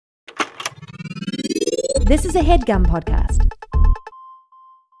This is a HeadGum podcast.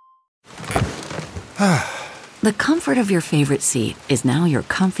 The comfort of your favorite seat is now your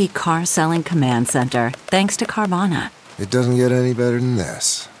comfy car-selling command center, thanks to Carvana. It doesn't get any better than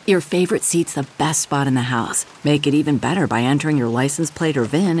this. Your favorite seat's the best spot in the house. Make it even better by entering your license plate or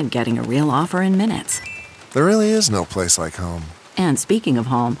VIN and getting a real offer in minutes. There really is no place like home. And speaking of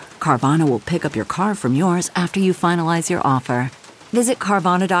home, Carvana will pick up your car from yours after you finalize your offer. Visit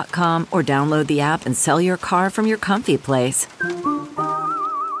Carvana.com or download the app and sell your car from your comfy place.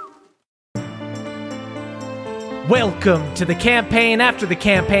 Welcome to the campaign after the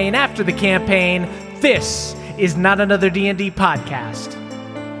campaign after the campaign. This is not another D&D podcast.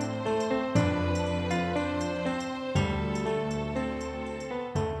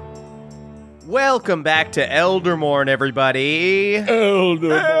 Welcome back to Eldermourne, everybody.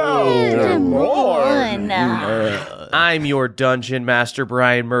 Eldermourne. I'm your dungeon master,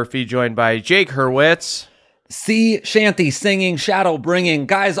 Brian Murphy, joined by Jake Hurwitz. Sea shanty singing, shadow bringing,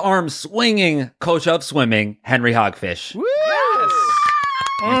 guy's arms swinging, coach of swimming, Henry Hogfish. Woo! Yes.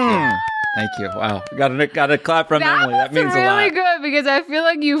 Thank you. Wow. Got a clap from Emily. That means a lot. That was really good because I feel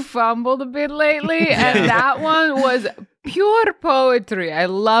like you fumbled a bit lately, and that one was pure poetry. I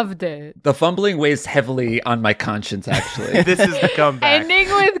loved it. The fumbling weighs heavily on my conscience, actually. This is the comeback. Ending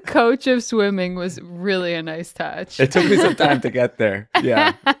with coach of swimming was really a nice touch. It took me some time to get there.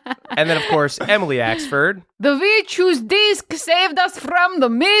 Yeah. And then, of course, Emily Axford. The witch whose disc saved us from the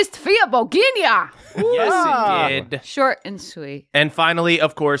mist via Boginia. Yes, it did. Short and sweet. And finally,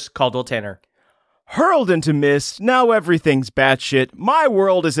 of course, Caldwell Tanner. Hurled into mist, now everything's batshit. My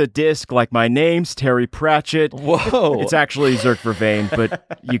world is a disc, like my name's Terry Pratchett. Whoa. It's actually Zerk Vervain,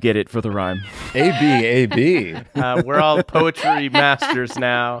 but you get it for the rhyme. A-B. We're all poetry masters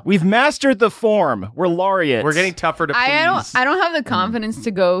now. We've mastered the form. We're laureates. We're getting tougher to please. I don't have the confidence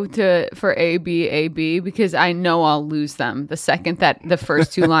to go for A-B because I know I'll lose them the second that the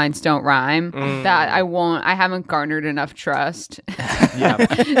first two lines don't rhyme. That I haven't garnered enough trust. Yeah.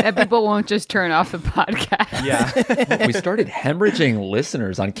 That people won't just turn off the podcast. Yeah. We started hemorrhaging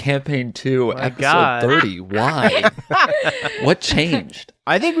listeners on campaign 2, My episode God. 30. Why? What changed?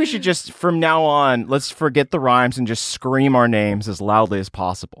 I think we should just, from now on, let's forget the rhymes and just scream our names as loudly as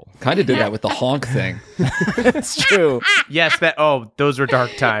possible. Kind of did that with the honk thing. It's true. Yes, those were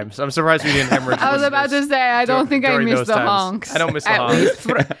dark times. I'm surprised we didn't hemorrhage I was about to say, I don't think I during missed those the times. honks. I don't miss the honks.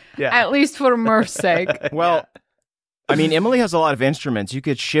 At least for Murph's sake. Well, I mean, Emily has a lot of instruments. You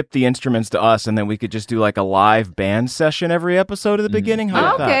could ship the instruments to us, and then we could just do like a live band session every episode at the beginning.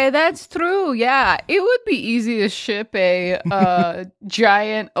 How about Okay, that? that's true. Yeah, it would be easy to ship a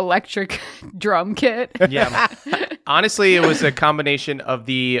giant electric drum kit. Yeah. Honestly, it was a combination of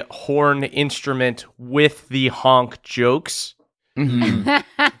the horn instrument with the honk jokes.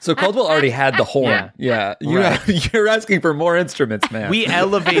 Mm-hmm. So Caldwell already had the horn. Yeah. You're asking for more instruments, man. We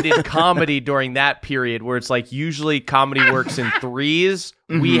elevated comedy during that period where it's like usually comedy works in threes.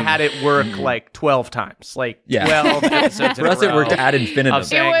 We had it work like 12 times. Like 12 episodes For us, it worked ad infinitum. Of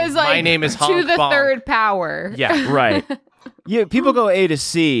saying, It was like my name is Honk to the Bonk. third power. Yeah. Right. Yeah, people go A to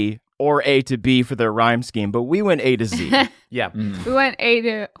C or A to B for their rhyme scheme, but we went A to Z. Yeah. We went A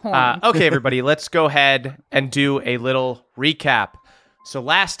to horn. Okay, everybody, let's go ahead and do a little recap. So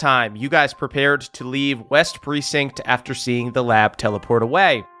last time, you guys prepared to leave West Precinct after seeing the lab teleport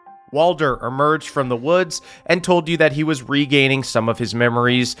away. Walder emerged from the woods and told you that he was regaining some of his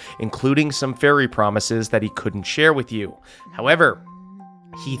memories, including some fairy promises that he couldn't share with you. However,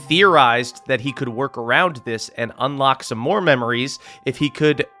 he theorized that he could work around this and unlock some more memories if he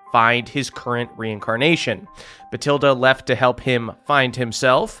could find his current reincarnation. Batilda left to help him find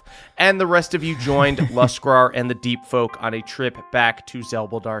himself, and the rest of you joined Luskrar and the Deep Folk on a trip back to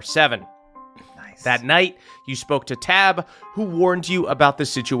Zelbaldar 7. Nice. That night, you spoke to Tab, who warned you about the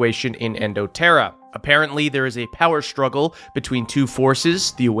situation in Endoterra. Apparently, there is a power struggle between two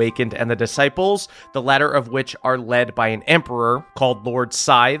forces, the Awakened and the Disciples, the latter of which are led by an emperor called Lord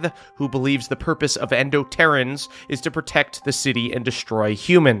Scythe, who believes the purpose of Endoterrans is to protect the city and destroy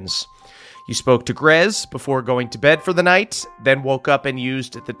humans. You spoke to Grez before going to bed for the night, then woke up and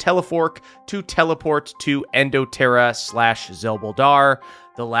used the telefork to teleport to Endoterra/Zelbaldar,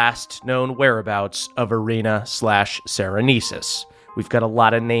 the last known whereabouts of Arena/Serenesis. We've got a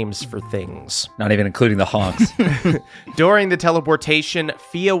lot of names for things. Not even including the honks. During the teleportation,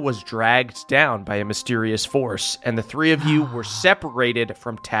 Fia was dragged down by a mysterious force, and the three of you were separated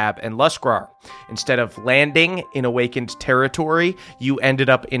from Tab and Luskrar. Instead of landing in Awakened territory, you ended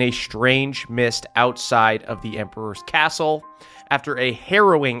up in a strange mist outside of the Emperor's castle. After a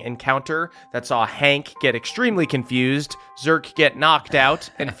harrowing encounter that saw Hank get extremely confused, Zerk get knocked out,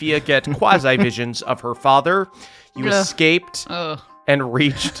 and Fia get quasi-visions of her father, you escaped and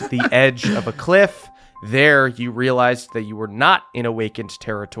reached the edge of a cliff. There, you realized that you were not in awakened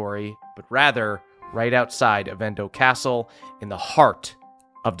territory, but rather right outside of Endo Castle, in the heart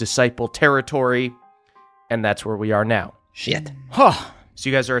of Disciple territory, and that's where we are now. Shit. So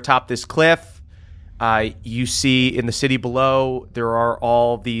you guys are atop this cliff. You see in the city below, there are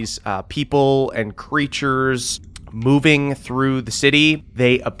all these people and creatures moving through the city.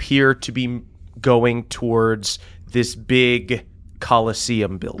 They appear to be going towards this big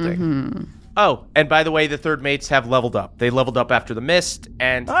Colosseum building. Mm-hmm. Oh, and by the way, the third mates have leveled up. They leveled up after the mist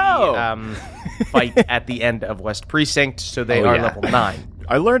and the fight at the end of West Precinct, so they are level 9.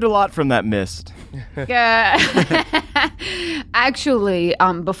 I learned a lot from that mist. Actually,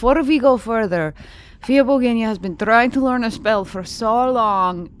 before we go further, Fia Bogenia has been trying to learn a spell for so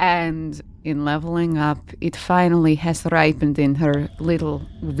long, and in leveling up, it finally has ripened in her little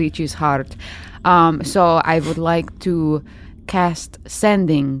witch's heart. So I would like to cast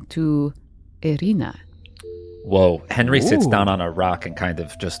Sending to Irina. Whoa. Henry sits down on a rock and kind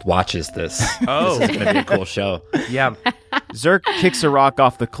of just watches this. Oh. This is going to be a cool show. Yeah. Zerk kicks a rock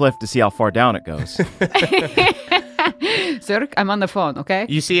off the cliff to see how far down it goes. Zerk, I'm on the phone, okay?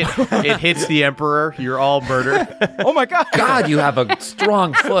 You see it hits the Emperor. You're all murdered. Oh my god! God, you have a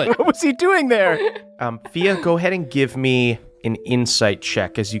strong foot. What was he doing there? Fia, go ahead and give me an insight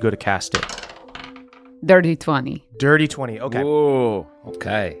check as you go to cast it. Dirty 20. Dirty 20. Okay. Whoa.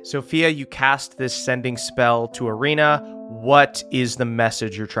 Okay. Sophia, you cast this sending spell to Irina. What is the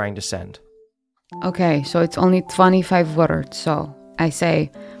message you're trying to send? Okay, so it's only 25 words, so I say,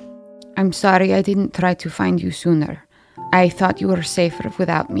 I'm sorry I didn't try to find you sooner. I thought you were safer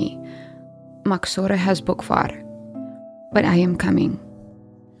without me. Maxora has book far, but I am coming.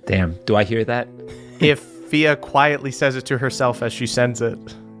 Damn, do I hear that? If Fia quietly says it to herself as she sends it.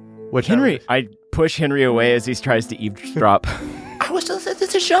 Which Henry, I push Henry away as he tries to eavesdrop. I was just,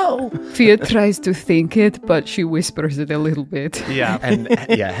 it's a show. Fia tries to think it, but she whispers it a little bit. Yeah. And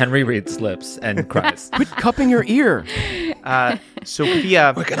Henry reads lips and cries. Quit cupping your ear.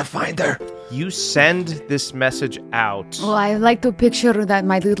 Sophia, We're gonna find her. you send this message out. Well, I like to picture that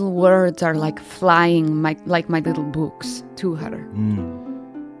my little words are like flying, like my little books, to her.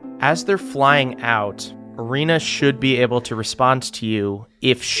 As they're flying out, Irina should be able to respond to you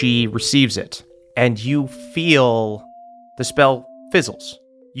if she receives it. And you feel the spell fizzles.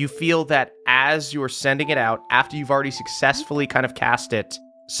 You feel that as you're sending it out, after you've already successfully kind of cast it,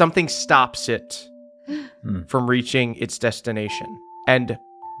 something stops it from reaching its destination. And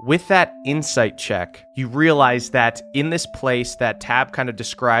with that insight check, you realize that in this place that Tab kind of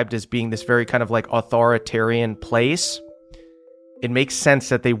described as being this very kind of like authoritarian place, it makes sense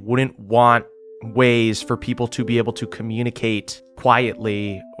that they wouldn't want ways for people to be able to communicate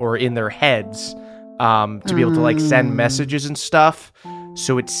quietly or in their heads, to be able to like send messages and stuff.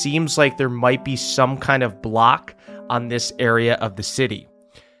 So it seems like there might be some kind of block on this area of the city.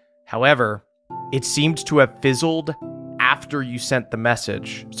 However, it seemed to have fizzled after you sent the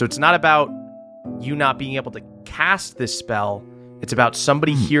message. So it's not about you not being able to cast this spell. It's about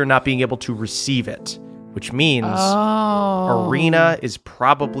somebody here not being able to receive it, which means Irina is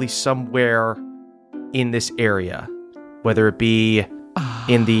probably somewhere in this area, whether it be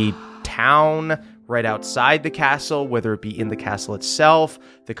in the town right outside the castle, whether it be in the castle itself,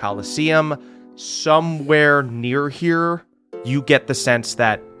 the Colosseum, somewhere near here. You get the sense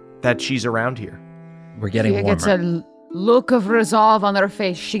that she's around here. We're getting Fia warmer. gets a look of resolve on her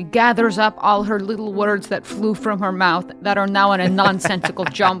face. She gathers up all her little words that flew from her mouth that are now in a nonsensical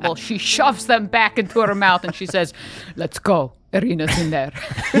jumble. She shoves them back into her mouth and she says, "Let's go. Irina's in there."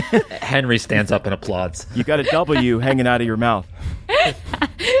 Henry stands up and applauds. You got a W hanging out of your mouth.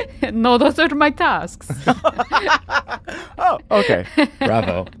 No, those are my tasks. Oh, okay.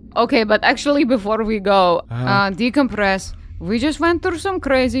 Bravo. Okay, but actually before we go, decompress. We just went through some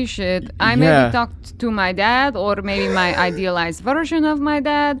crazy shit. I maybe talked to my dad, or maybe my idealized version of my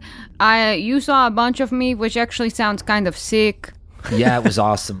dad. You saw a bunch of me, which actually sounds kind of sick. Yeah, it was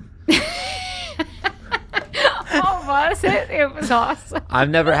awesome. Oh, was it? It was awesome. I've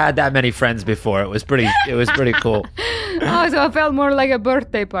never had that many friends before. It was pretty cool. Oh, so it felt more like a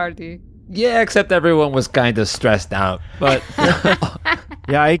birthday party. Yeah, except everyone was kind of stressed out. But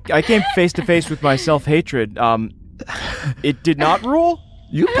Yeah, I came face to face with my self-hatred. It did not rule?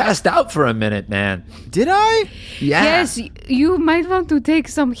 you passed out for a minute, man. Did I? Yeah. Yes, you might want to take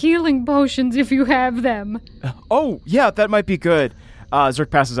some healing potions if you have them. Oh, yeah, that might be good.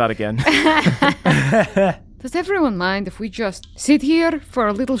 Zerk passes out again. Does everyone mind if we just sit here for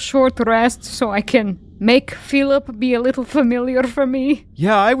a little short rest so I can make Philip be a little familiar for me?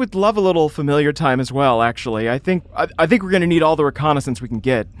 Yeah, I would love a little familiar time as well, actually. I think we're going to need all the reconnaissance we can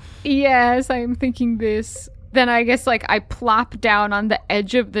get. Yes, I'm thinking this. Then I guess, I plop down on the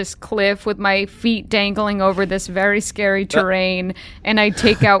edge of this cliff with my feet dangling over this very scary terrain, and I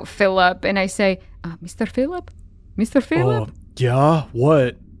take out Philip, and I say, Mr. Philip? Mr. Philip? Yeah?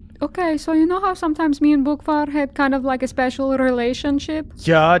 What? Okay, so you know how sometimes me and Bookvar had kind of like a special relationship?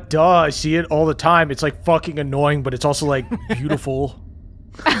 Yeah, duh. I see it all the time. It's fucking annoying, but it's also beautiful.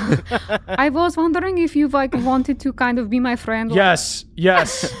 I was wondering if you wanted to kind of be my friend. Yes.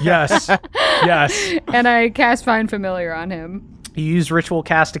 Yes. And I cast Find Familiar on him. You use Ritual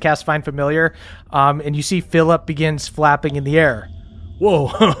Cast to cast Find Familiar, and you see Philip begins flapping in the air.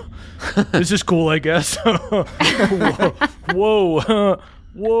 Whoa. This is cool, I guess. Whoa.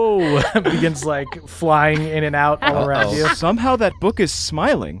 Begins flying in and out all around you. Somehow that book is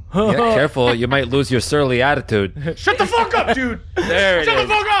smiling. Yeah, careful. You might lose your surly attitude. Shut the fuck up, dude. There it Shut is.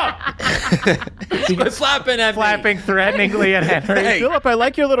 the fuck up. Quit flapping at me. Flapping threateningly at Henry. Hey. Philip, I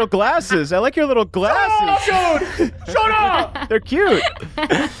like your little glasses. Oh, dude. Shut up. They're cute.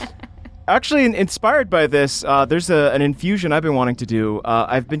 Actually, inspired by this, there's an infusion I've been wanting to do.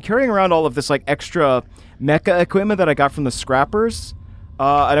 I've been carrying around all of this extra mecha equipment that I got from the scrappers.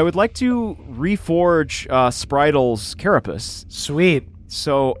 And I would like to reforge Spridle's carapace. Sweet.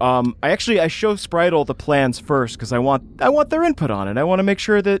 So I show Spridle the plans first because I want their input on it. I want to make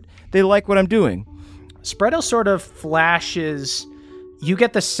sure that they like what I'm doing. Spridle sort of flashes. You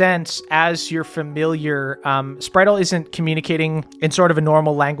get the sense as you're familiar. Spridle isn't communicating in sort of a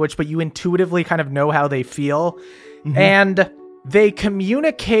normal language, but you intuitively kind of know how they feel. Mm-hmm. And they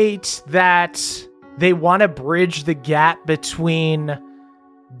communicate that they want to bridge the gap between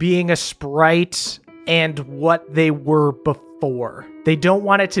being a sprite and what they were before. They don't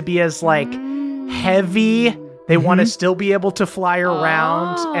want it to be as heavy. They want to still be able to fly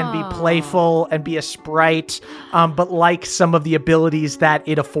around and be playful and be a sprite, but like some of the abilities that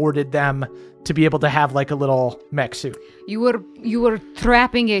it afforded them to be able to have a little mech suit. You were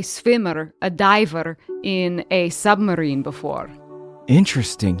trapping a swimmer, a diver, in a submarine before.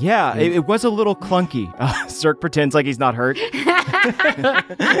 Interesting. Yeah, it was a little clunky. Zerk pretends like he's not hurt.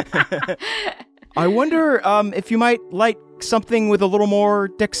 I wonder if you might like something with a little more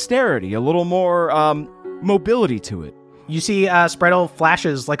dexterity, a little more mobility to it. You see Spridle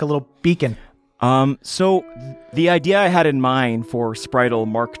flashes like a little beacon. So the idea I had in mind for Spridle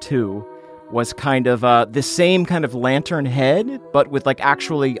Mark II was kind of the same kind of lantern head, but with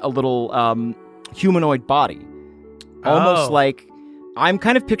actually a little humanoid body. Almost I'm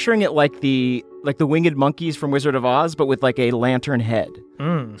kind of picturing it like the winged monkeys from Wizard of Oz, but with a lantern head.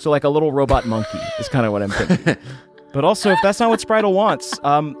 So a little robot monkey is kind of what I'm thinking. But also, if that's not what Spridle wants,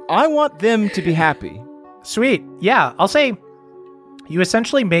 I want them to be happy. Sweet. Yeah, I'll say you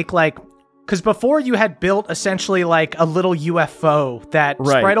essentially make because before you had built essentially a little UFO that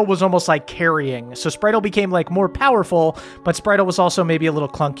Spridle was almost carrying. So Spridle became more powerful, but Spridle was also maybe a little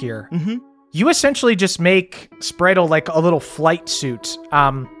clunkier. Mm-hmm. You essentially just make Spridle a little flight suit.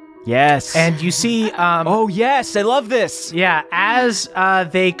 Yes. And you see... oh, yes. I love this. Yeah. As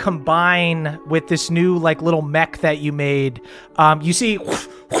they combine with this new little mech that you made, you see...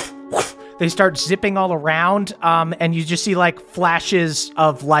 They start zipping all around, and you just see flashes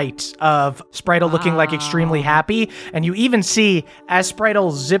of light of Spridle looking extremely happy. And you even see, as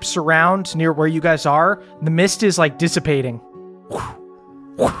Spridle zips around near where you guys are, the mist is dissipating.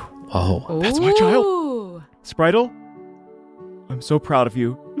 Oh, that's my child. Spridle, I'm so proud of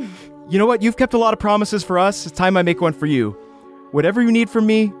you. You know what? You've kept a lot of promises for us. It's time I make one for you. Whatever you need from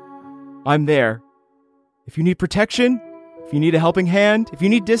me, I'm there. If you need protection, if you need a helping hand, if you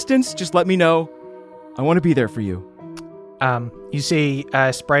need distance, just let me know. I want to be there for you. You see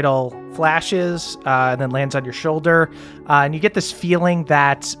Spridle flashes and then lands on your shoulder, and you get this feeling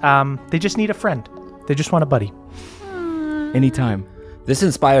that they just need a friend. They just want a buddy. Anytime. This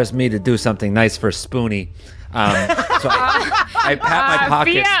inspires me to do something nice for Spoonie. So I pat my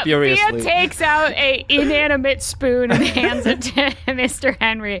pockets furiously. Fia takes out a inanimate spoon and hands it to Mr.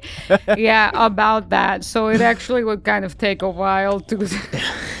 Henry. Yeah, about that. So it actually would kind of take a while to...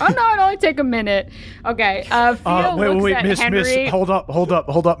 Oh, no, it only take a minute. Okay, Fia looks at miss, Henry. miss. Hold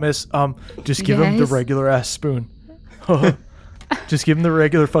up, miss. Just give him the regular ass spoon. Just give him the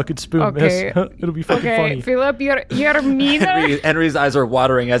regular fucking spoon, miss. It'll be fucking funny. Philip, you're meaner. Henry's eyes are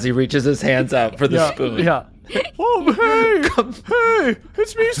watering as he reaches his hands out for the spoon. Yeah. Oh, hey,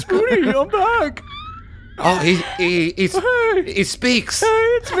 it's me, Spoonie. I'm back. Oh, he speaks. Hey,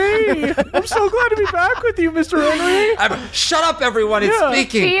 it's me. I'm so glad to be back with you, Mr. Henry. Shut up, everyone. It's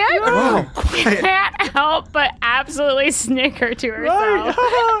speaking. Fia quiet. can't help but absolutely snicker to herself.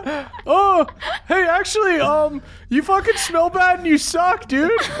 Right. Oh, hey, actually, you fucking smell bad and you suck,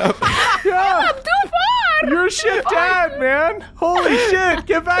 dude. Yeah. I'm too far. You're a shit dad, man. Holy shit.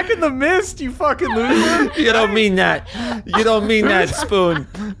 Get back in the mist, you fucking loser. You don't mean that. You don't mean that, Spoon.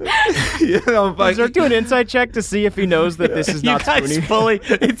 You don't Is there do an insight check to see if he knows that this is not you guys Spoonie? fully,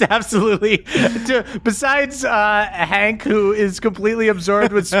 it's absolutely, besides Hank, who is completely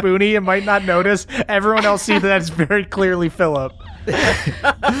absorbed with Spoonie and might not notice, everyone else sees that it's very clearly Philip.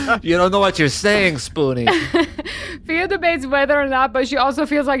 You don't know what you're saying, Spoonie. Fia debates whether or not, but she also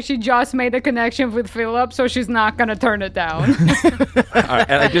feels like she just made a connection with Philip, so she's not gonna turn it down. All right,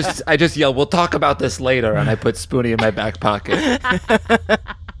 and I just yell, "We'll talk about this later," and I put Spoonie in my back pocket.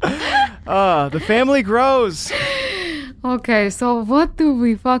 The family grows. Okay, so what do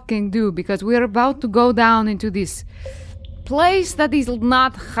we fucking do? Because we're about to go down into this place that is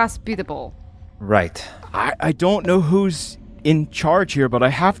not hospitable. Right. I don't know who's in charge here, but I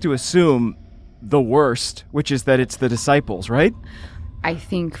have to assume the worst, which is that it's the disciples, right? I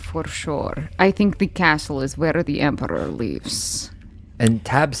think for sure. I think the castle is where the Emperor lives. And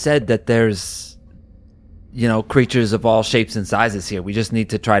Tab said that there's, creatures of all shapes and sizes here. We just need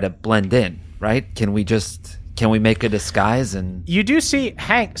to try to blend in, right? Can we make a disguise and... You do see,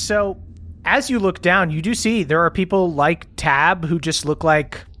 Hank, so as you look down, you do see there are people like Tab who just look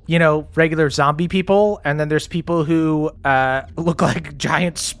like, regular zombie people. And then there's people who look like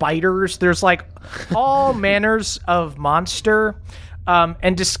giant spiders. There's like all manners of monster.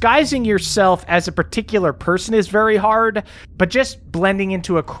 And disguising yourself as a particular person is very hard, but just blending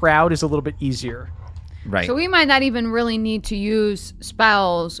into a crowd is a little bit easier. Right. So we might not even really need to use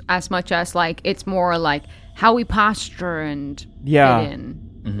spells as much as it's more like how we posture and fit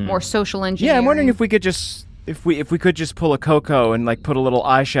in. Mm-hmm. More social engineering. Yeah, I'm wondering if we could just if we could just pull a Coco and put a little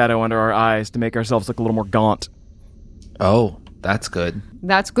eyeshadow under our eyes to make ourselves look a little more gaunt. Oh, that's good.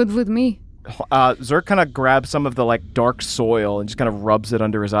 That's good with me. Zerk kind of grabs some of the dark soil and just kind of rubs it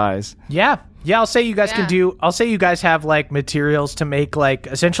under his eyes. Yeah, I'll say you guys I'll say you guys have materials to make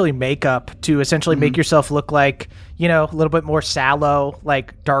essentially makeup to essentially make yourself look like, a little bit more sallow,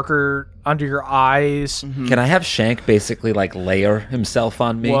 darker under your eyes. Mm-hmm. Can I have Shank basically layer himself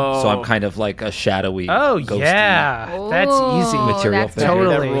on me? Whoa. So I'm kind of like a shadowy, ghosty that's easy. material. That's figure.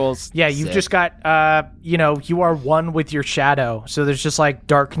 Totally. That rules. Yeah, you've Sick. just got, you are one with your shadow. So there's just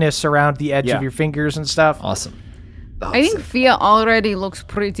darkness around the edge of your fingers and stuff. Awesome. I think Fia already looks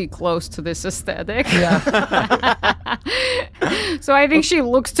pretty close to this aesthetic. Yeah. So I think she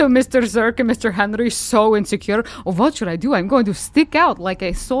looks to Mr. Zerk and Mr. Henry so insecure. Oh, what should I do? I'm going to stick out like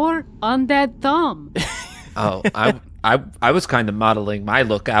a sore undead thumb. Oh, I was kind of modeling my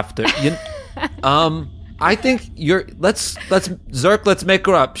look after. I think let's Zerk. Let's make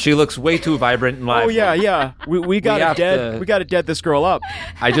her up. She looks way too vibrant and lively. Oh yeah. We got have it dead. to- We got to dead this girl up.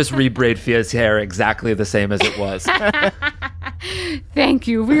 I just rebraid Fia's hair exactly the same as it was. Thank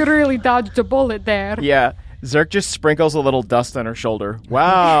you. We really dodged a bullet there. Yeah. Zerk just sprinkles a little dust on her shoulder.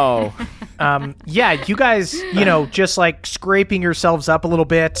 Wow. You guys, just scraping yourselves up a little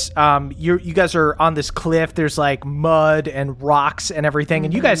bit. You guys are on this cliff. There's mud and rocks and everything.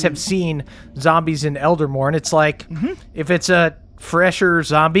 And you guys have seen zombies in Eldermourne. It's if it's a fresher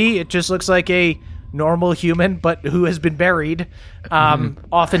zombie, it just looks like a normal human, but who has been buried,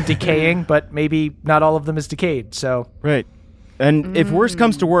 often decaying, but maybe not all of them is decayed. So Right. And if worse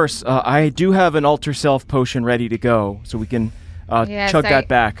comes to worse, I do have an alter self potion ready to go, so we can chug that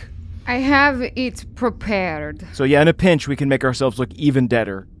back. I have it prepared. So yeah, in a pinch, we can make ourselves look even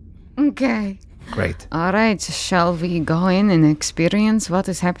deader. Okay. Great. All right. Shall we go in and experience what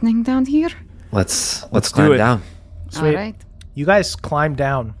is happening down here? Let's do climb it. down. Sweet. All right. You guys climb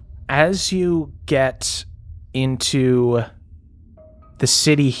down. As you get into the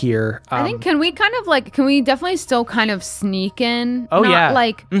city here, I think can we definitely still kind of sneak in? Oh,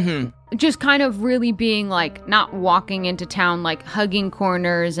 Not yeah. just kind of really being not walking into town, hugging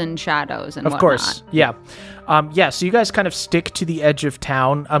corners and shadows and Of course, yeah. So you guys kind of stick to the edge of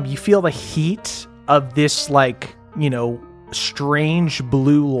town. You feel the heat of this, strange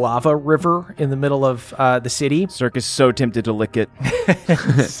blue lava river in the middle of the city. Zerk is so tempted to lick it.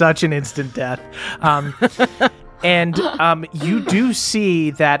 Such an instant death. And you do see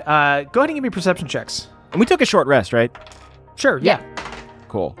that. Go ahead and give me perception checks. And we took a short rest, right? Sure, yeah.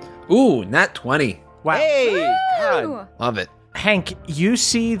 Cool. Ooh, nat 20. Wow. Hey! God. Love it. Hank, you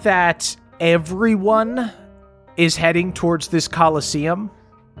see that everyone is heading towards this Colosseum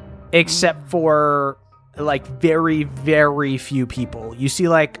except for like very, very few people. You see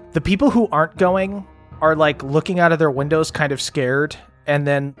like the people who aren't going are like looking out of their windows kind of scared, and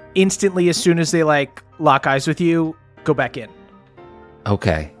then instantly as soon as they like lock eyes with you, go back in.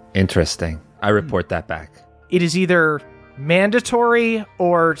 Okay, interesting. I report that back. It is either mandatory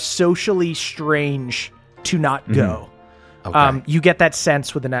or socially strange to not go. Okay. You get that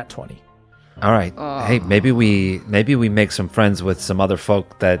sense with a nat 20. All right. Hey, maybe we make some friends with some other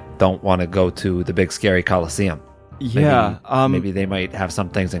folk that don't want to go to the big scary Coliseum. Yeah. Maybe they might have some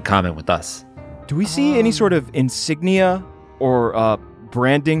things in common with us. Do we see any sort of insignia or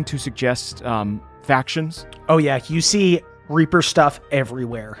branding to suggest factions? Oh yeah, you see Reaper stuff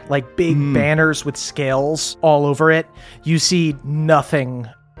everywhere, like big banners with scales all over it. You see nothing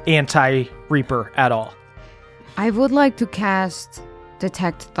anti-Reaper at all. I would like to cast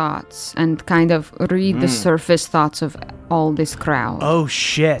Detect Thoughts and kind of read the surface thoughts of all this crowd. Oh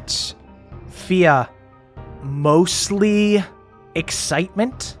shit. Fia, mostly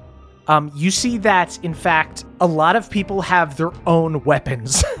excitement. You see that, in fact, a lot of people have their own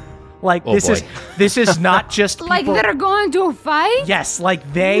weapons. Like, this is not just people. Like they're going to fight? Yes,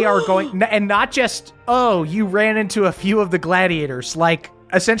 like they are going, and not just, oh, you ran into a few of the gladiators. Like,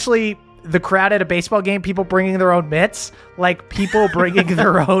 essentially, the crowd at a baseball game, people bringing their own mitts, like people bringing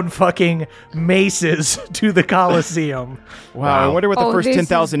their own fucking maces to the Coliseum. Wow. I wonder what the first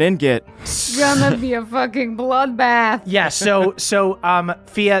 10,000 in get. Gonna be a fucking bloodbath. Yeah, so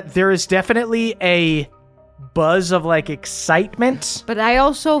Fia, there is definitely a buzz of like excitement. But I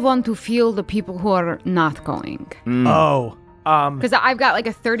also want to feel the people who are not going. Oh. Because I've got like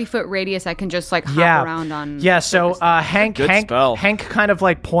a 30-foot radius I can just like hop around on. Yeah, so Hank spell. kind of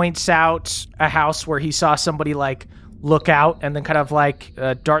like points out a house where he saw somebody like look out and then kind of like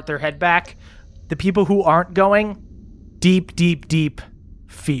dart their head back. The people who aren't going, deep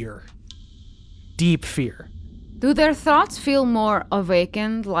fear. Deep fear. Do their thoughts feel more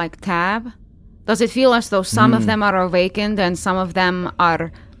awakened like Tab? Does it feel as though some of them are awakened and some of them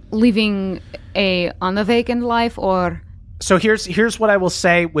are living a unawakened life, or... So here's what I will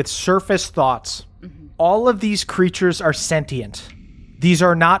say with surface thoughts. All of these creatures are sentient. These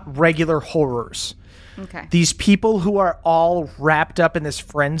are not regular horrors. Okay. These people who are all wrapped up in this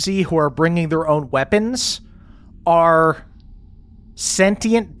frenzy, who are bringing their own weapons, are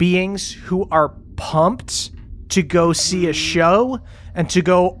sentient beings who are pumped to go see a show and to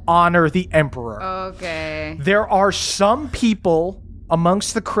go honor the Emperor. Okay. There are some people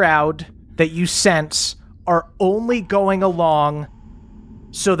amongst the crowd that you sense are only going along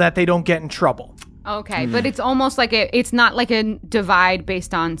so that they don't get in trouble. Okay, but it's almost like it's not like a divide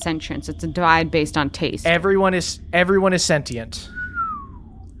based on sentience. It's a divide based on taste. Everyone is sentient.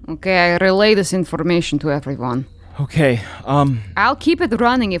 Okay, I relay this information to everyone. Okay, I'll keep it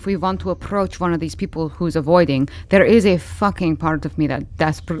running if we want to approach one of these people who's avoiding. There is a fucking part of me that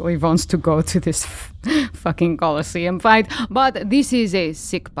desperately wants to go to this fucking Coliseum fight, but this is a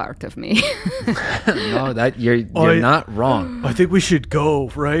sick part of me. No, that you're not wrong. I think we should go,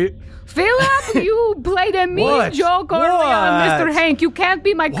 right? Philip, you played a mean What? joke early on, What? Mr. Hank. You can't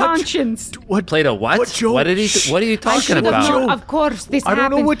be my conscience. What Played a what? What joke? What did he? What are you I talking should have about? known. Of course, this I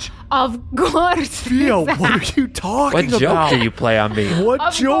don't know happens. which- Of course. Theo, this what are you talking What joke about? did you play on me? What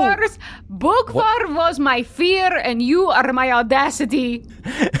Of joke? course, Bookvar was my fear, and you are my audacity.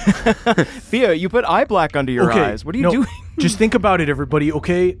 Thea, you put eye black under your eyes. What are you doing? Just think about it, everybody,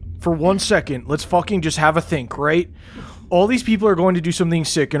 okay? For 1 second, let's fucking just have a think, right? All these people are going to do something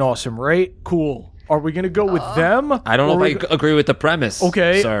sick and awesome, right? Cool. Are we going to go with them? I don't know Or if I agree with the premise.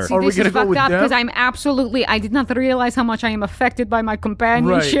 Okay. sir. See, Are we this gonna is go fucked with up them? because I did not realize how much I am affected by my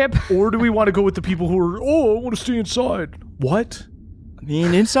companionship. Right. Or do we want to go with the people who are, I want to stay inside? What? I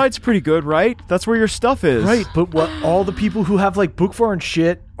mean, inside's pretty good, right? That's where your stuff is. Right, but what? All the people who have like Bookvar and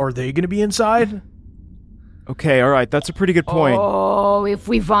shit, are they going to be inside? Okay, all right. That's a pretty good point. Oh, if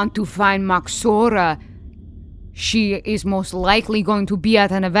we want to find Maxora, she is most likely going to be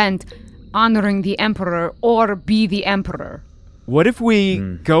at an event honoring the Emperor or be the Emperor. What if we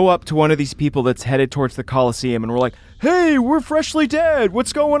go up to one of these people that's headed towards the Coliseum and we're like, hey, we're freshly dead.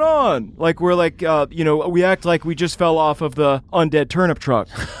 What's going on? Like, we're like, we act like we just fell off of the undead turnip truck.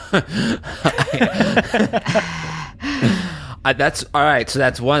 That's all right. So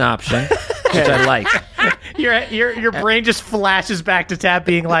that's one option, which I like. Your brain just flashes back to Tab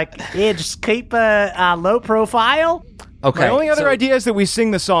being like, yeah, just keep a low profile. Okay. My only other so- idea is that we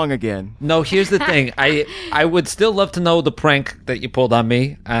sing the song again. No, here's the thing. I would still love to know the prank that you pulled on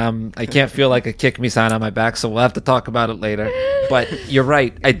me. I can't feel like a kick me sign on my back, so we'll have to talk about it later. But you're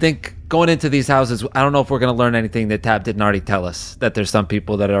right. I think going into these houses, I don't know if we're going to learn anything that Tab didn't already tell us. That there's some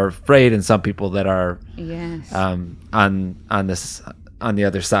people that are afraid and some people that are on the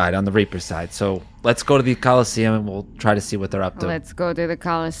other side, on the Reaper side. So let's go to the Coliseum and we'll try to see what they're up to. Let's go to the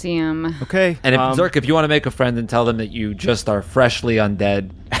Coliseum. Okay. And Zerk, if you want to make a friend and tell them that you just are freshly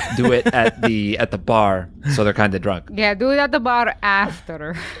undead, do it at the bar, so they're kind of drunk. Yeah, do it at the bar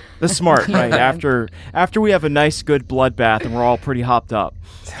after. That's smart, right? After we have a nice, good bloodbath and we're all pretty hopped up.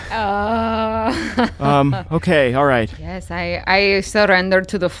 Okay, all right. Yes, I surrender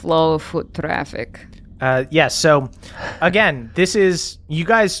to the flow of foot traffic. Yes. So, again, you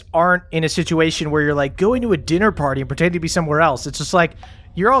guys aren't in a situation where you're like going to a dinner party and pretending to be somewhere else. It's just like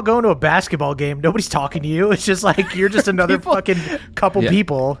you're all going to a basketball game. Nobody's talking to you. It's just like you're just another fucking couple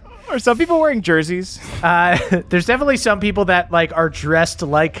people. Are some people wearing jerseys? There's definitely some people that like are dressed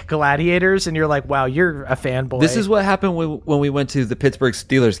like gladiators, and you're like, wow, you're a fanboy. This is what happened when we went to the Pittsburgh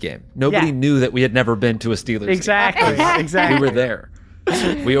Steelers game. Nobody knew that we had never been to a Steelers game. Exactly. We were there.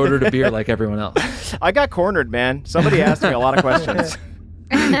 We ordered a beer like everyone else. I got cornered, man. Somebody asked me a lot of questions.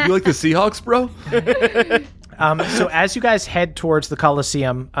 You like the Seahawks, bro? So as you guys head towards the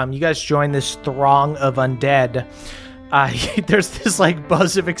Coliseum, you guys join this throng of undead. There's this like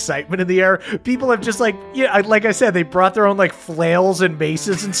buzz of excitement in the air. People have just like I said, they brought their own like flails and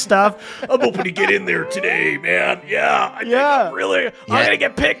maces and stuff. I'm hoping to get in there today, man. I'm gonna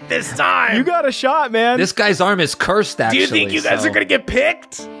get picked this time. You got a shot, man. This guy's arm is cursed, actually. Do you think you guys are gonna get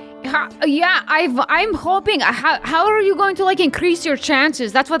picked? Yeah, I'm hoping. How are you going to like increase your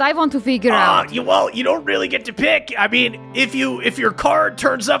chances? That's what I want to figure out. You don't really get to pick. I mean, if your card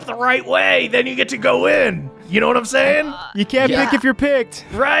turns up the right way, then you get to go in. You know what I'm saying? You can't pick if you're picked.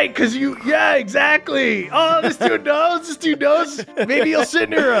 Right, because exactly. Oh, this dude knows. Maybe he'll sit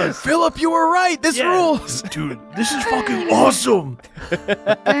near us. Philip, you were right. This rules. Dude, this is fucking awesome.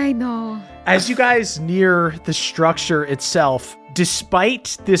 I know. As you guys near the structure itself,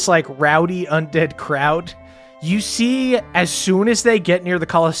 despite this like rowdy undead crowd, you see as soon as they get near the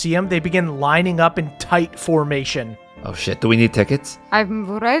Coliseum, they begin lining up in tight formation. Oh shit, do we need tickets?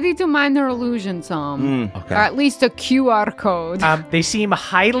 I'm ready to minor illusion some. Okay. Or at least a QR code. They seem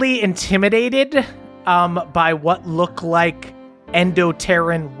highly intimidated by what look like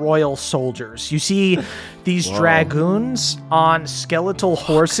Endoterran royal soldiers. You see these dragoons on skeletal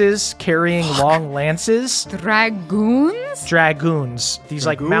horses carrying long lances. Dragoons? Dragoons. These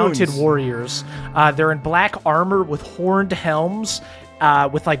like mounted warriors. They're in black armor with horned helms.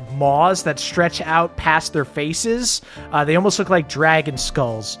 With like maws that stretch out past their faces. They almost look like dragon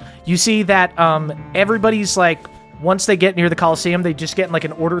skulls. You see that everybody's like, once they get near the Coliseum, they just get in like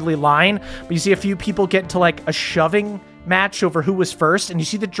an orderly line. But you see a few people get into like a shoving match over who was first, and you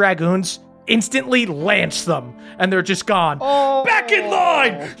see the dragoons instantly lance them, and they're just gone. Back in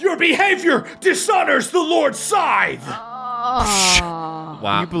line! Your behavior dishonors the Lord Scythe!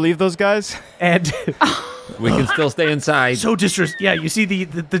 Wow. You believe those guys? And... We can still stay inside. So you see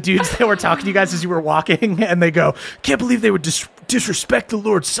the dudes that were talking to you guys as you were walking, and they go, can't believe they would disrespect the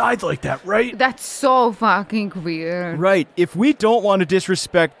Lord Scythe like that, right? That's so fucking weird. Right. If we don't want to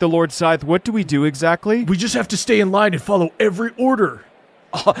disrespect the Lord Scythe, what do we do exactly? We just have to stay in line and follow every order.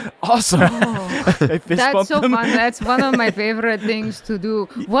 Awesome. That's so fun. That's one of my favorite things to do.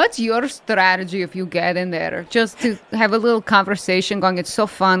 What's your strategy if you get in there? Just to have a little conversation going. It's so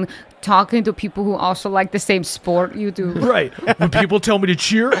fun talking to people who also like the same sport you do. Right. When people tell me to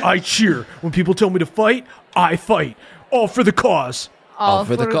cheer, I cheer. When people tell me to fight, I fight. All for the cause. All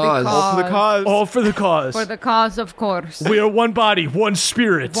for the cause. All for the cause. All for the cause. For the cause, of course. We are one body, one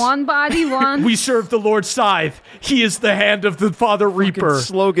spirit. One body, one. We serve the Lord Scythe. He is the hand of the Father Reaper.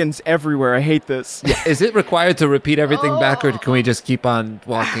 Slogans everywhere. I hate this. Yeah, is it required to repeat everything back, or can we just keep on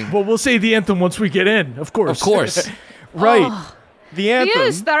walking? Well, we'll say the anthem once we get in, of course. Of course. Right. The anthem. He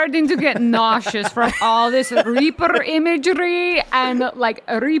is starting to get nauseous from all this Reaper imagery and like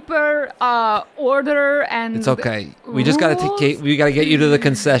Reaper order and. It's okay. We just gotta get you to the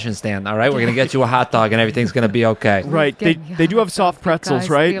concession stand. All right, we're gonna get you a hot dog and everything's gonna be okay. Right. They do have soft pretzels,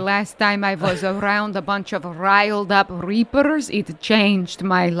 right? The last time I was around a bunch of riled up Reapers, it changed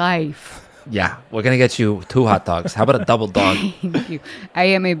my life. Yeah, we're gonna get you 2 hot dogs. How about a double dog? Thank you. I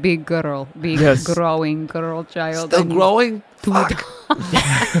am a big girl, growing girl child. Still growing? Fuck.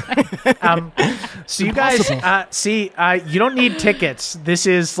 So you guys, you don't need tickets. This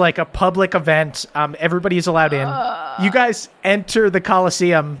is like a public event. Everybody is allowed in. You guys enter the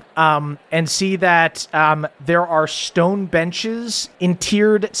Coliseum and see that there are stone benches in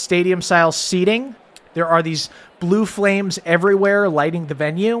tiered stadium-style seating. There are these blue flames everywhere lighting the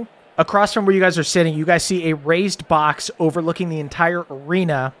venue. Across from where you guys are sitting, you guys see a raised box overlooking the entire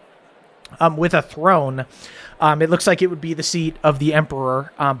arena. with a throne. It looks like it would be the seat of the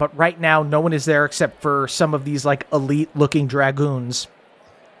emperor, but right now no one is there except for some of these like elite-looking dragoons.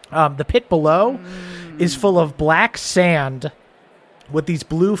 The pit below is full of black sand with these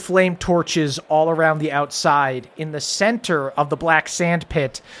blue flame torches all around the outside. In the center of the black sand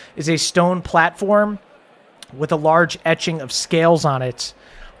pit is a stone platform with a large etching of scales on it.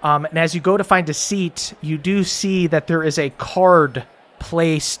 And as you go to find a seat, you do see that there is a card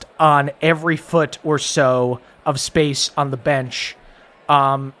placed on every foot or so of space on the bench.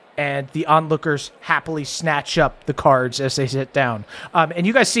 And the onlookers happily snatch up the cards as they sit down. And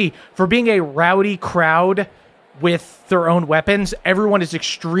you guys see, for being a rowdy crowd with their own weapons, everyone is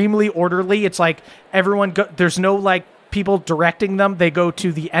extremely orderly. It's like everyone there's no like people directing them. They go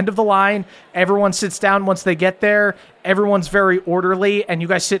to the end of the line. Everyone sits down once they get there. Everyone's very orderly, and you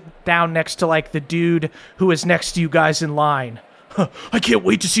guys sit down next to like the dude who is next to you guys in line. I can't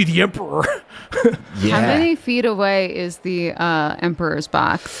wait to see the emperor. How many feet away is the emperor's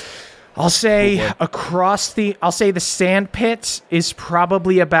box? I'll say the sand pit is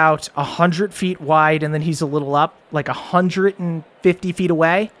probably about 100 feet wide, and then he's a little up, like 150 feet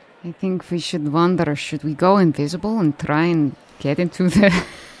away. I think we should wonder, should we go invisible and try and get into the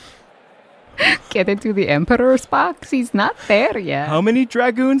emperor's box? He's not there yet. How many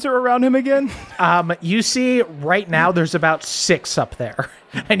dragoons are around him again? You see right now there's about 6 up there.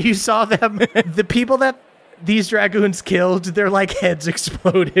 And you saw them, the people that these dragoons killed, their like heads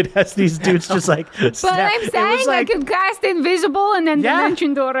exploded as these dudes just like But I'm saying I could cast invisible and then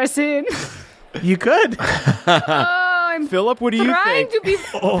dimension door us in. You could. I'm Philip, what do you trying think? to be.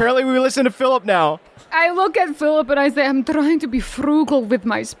 Apparently we listen to Philip now. I look at Philip and I say, I'm trying to be frugal with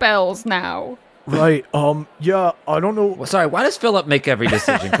my spells now. Right. Yeah, I don't know. Well, sorry, why does Philip make every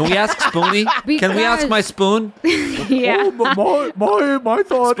decision? Can we ask Spoonie? Can we ask my spoon? Yeah. My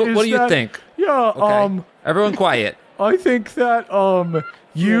thought is what do you think? Yeah, Okay. Everyone quiet. I think that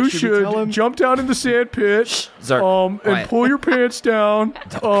you should jump down in the sand pit, Zark, and quiet. pull your pants down,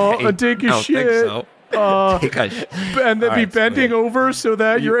 and take a shit. Think so. And then be bending over so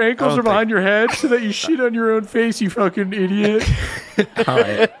that your ankles are behind your head so that you shit on your own face, you fucking idiot.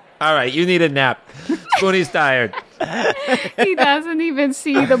 All right, you need a nap. Spoonie's tired. He doesn't even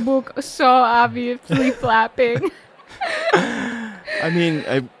see the book so obviously flapping. I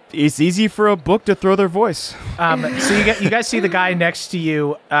mean, it's easy for a book to throw their voice. So you guys see the guy next to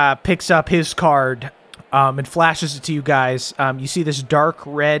you picks up his card and flashes it to you guys. You see this dark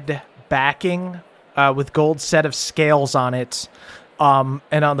red backing with gold set of scales on it.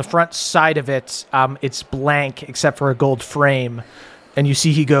 And on the front side of it, it's blank except for a gold frame. And you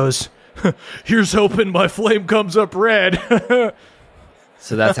see he goes, here's hoping my flame comes up red.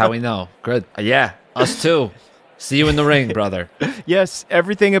 So that's how we know. Good. Yeah, us too. See you in the ring, brother. Yes,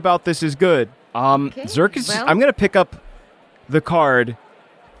 everything about this is good. Zerk is. well- I'm going to pick up the card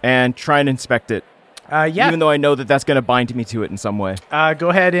and try and inspect it. Even though I know that that's going to bind me to it in some way. Go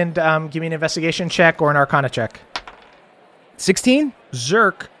ahead and give me an investigation check or an arcana check. 16?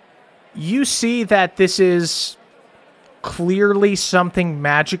 Zerk, you see that this is clearly something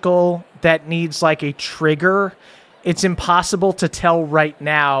magical that needs like a trigger. It's impossible to tell right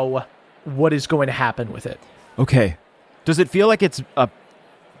now what is going to happen with it. Okay. Does it feel like it's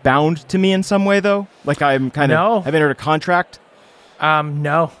bound to me in some way, though? Like I'm kind of... I've entered a contract?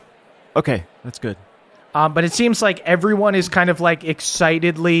 No. Okay, that's good. But it seems like everyone is kind of like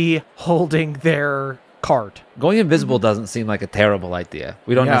excitedly holding their card. Going invisible doesn't seem like a terrible idea.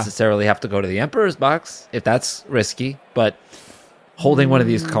 We don't necessarily have to go to the Emperor's box if that's risky, but holding one of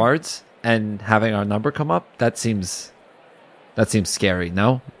these cards and having our number come up, that seems scary,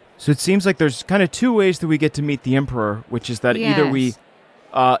 no? So it seems like there's kind of 2 ways that we get to meet the Emperor, which is that either we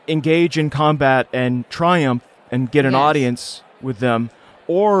engage in combat and triumph and get an audience with them,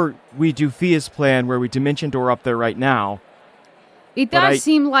 or we do Fia's plan where we dimension door up there right now. It does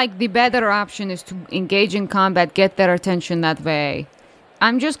seem like the better option is to engage in combat, get their attention that way.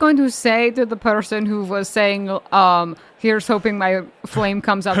 I'm just going to say to the person who was saying, here's hoping my flame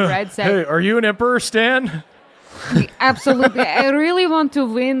comes up red, say, hey, are you an Emperor, Stan? Absolutely. I really want to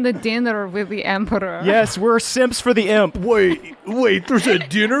win the dinner with the Emperor. Yes, we're simps for the imp. Wait, there's a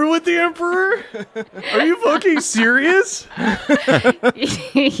dinner with the Emperor? Are you fucking serious?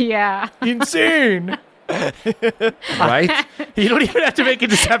 Yeah. Insane. Right? You don't even have to make a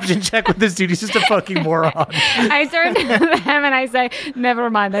deception check with this dude. He's just a fucking moron. I turn to them and I say, never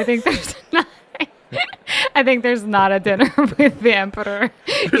mind. I think there's not a dinner with the Emperor.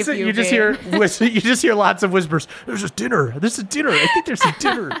 You just hear lots of whispers. There's a dinner. There's a dinner. I think there's a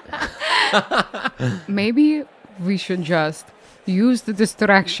dinner. Maybe we should just use the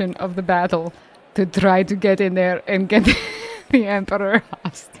distraction of the battle to try to get in there and get the Emperor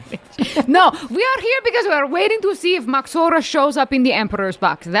hostage. No, we are here because we are waiting to see if Maxora shows up in the Emperor's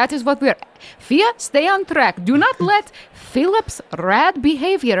box. That is what we are. Fia, stay on track. Do not let Philip's rad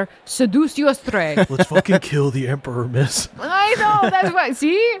behavior seduce you astray. Let's fucking kill the Emperor, miss. I know, that's why.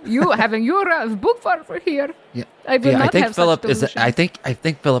 See? You having your book for here. Yeah. I will not I think have Philip such is. I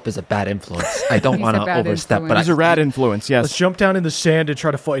think Philip is a bad influence. I don't He's want a to bad overstep, but He's a rad influence, Let's yes. jump down in the sand and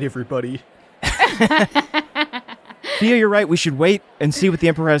try to fight everybody. Thea, you're right. We should wait and see what the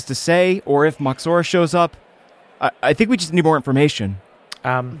Emperor has to say, or if Maxora shows up. I think we just need more information.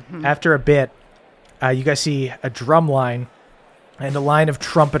 After a bit, you guys see a drum line and a line of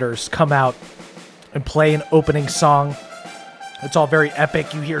trumpeters come out and play an opening song. It's all very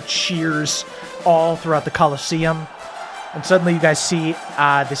epic. You hear cheers all throughout the Colosseum. And suddenly you guys see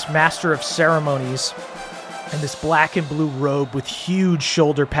this master of ceremonies in this black and blue robe with huge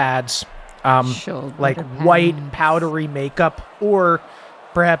shoulder pads, like white powdery makeup, or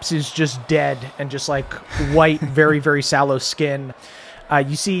perhaps is just dead and just like white, very, very sallow skin.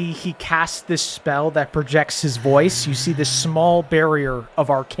 You see he casts this spell that projects his voice. You see this small barrier of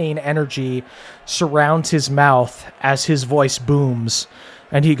arcane energy surrounds his mouth as his voice booms.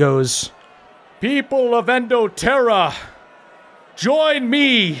 And he goes, "People of Endoterra, join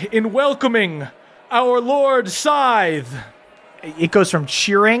me in welcoming our Lord Scythe." It goes from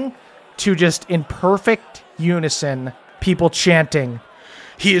cheering to just in perfect unison, people chanting,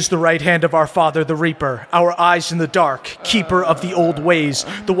 "He is the right hand of our Father, the Reaper, our eyes in the dark, keeper of the old ways,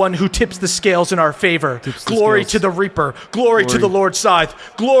 the one who tips the scales in our favor. Glory to the Reaper, glory to the Lord Scythe,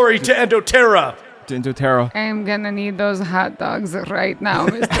 glory to Endoterra." Endoterra. I'm gonna need those hot dogs right now,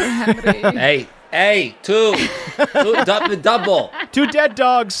 Mr. Henry. Hey, two double. 2 dead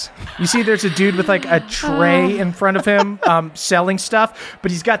dogs. You see there's a dude with like a tray in front of him selling stuff,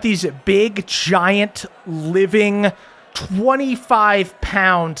 but he's got these big, giant, living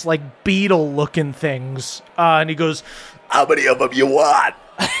 25-pound, like, beetle-looking things. And he goes, "How many of them you want?"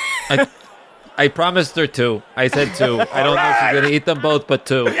 I promised her 2. I said 2. I don't know if she's going to eat them both, but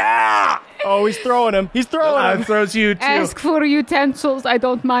 2. Yeah! Oh, he's throwing him. He's throwing him. Throws you too. Ask for utensils. I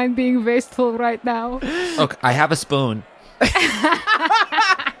don't mind being wasteful right now. Look, I have a spoon.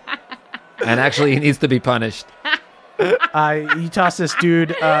 And actually, he needs to be punished. You toss this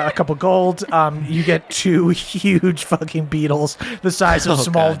dude a couple gold. You get 2 huge fucking beetles the size of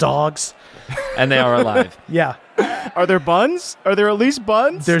small dogs. And they are alive. Yeah. Are there buns? Are there at least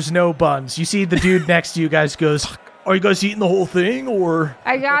buns? There's no buns. You see the dude next to you guys goes, "Are you guys eating the whole thing, or?"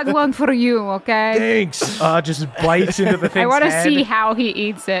 I got one for you, okay? Thanks. Just bites into the thing's I want to head. see how he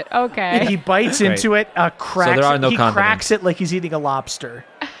eats it. Okay. He bites into it, cracks there are no it. He condiments. cracks it like he's eating a lobster.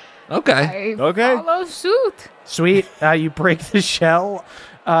 Okay. I Okay. follow suit. Sweet. You break the shell.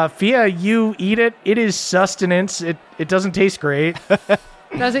 Fia, you eat it. It is sustenance. It doesn't taste great.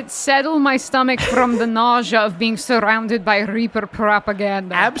 Does it settle my stomach from the nausea of being surrounded by Reaper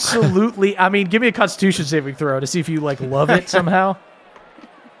propaganda? Absolutely. I mean, give me a Constitution saving throw to see if you like love it somehow.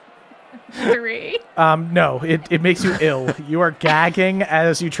 3. No, it makes you ill. You are gagging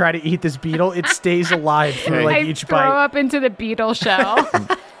as you try to eat this beetle. It stays alive through like I each throw bite. up into the beetle shell.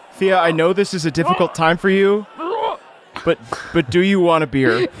 Thea, I know this is a difficult time for you, but do you want a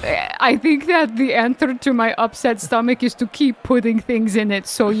beer? I think that the answer to my upset stomach is to keep putting things in it,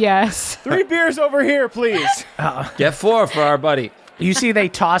 so yes. 3 beers over here, please. Get 4 for our buddy. You see they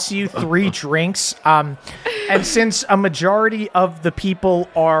toss you 3 drinks. And since a majority of the people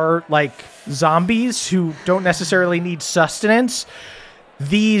are like zombies who don't necessarily need sustenance,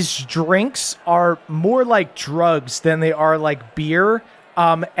 these drinks are more like drugs than they are like beer.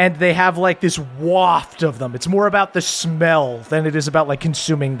 And they have like this waft of them. It's more about the smell than it is about like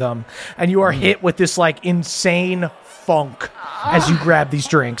consuming them. And you are hit with this like insane funk as you grab these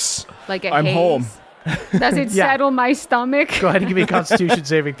drinks. Like a I'm haze. home. Does it Yeah. settle my stomach? Go ahead and give me a Constitution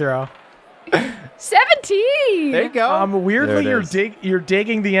saving throw. 17! There you go. Weirdly, There it you're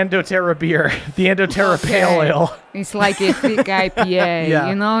digging the Endoterra beer, the Endoterra Pale Ale. It's like a thick IPA, Yeah.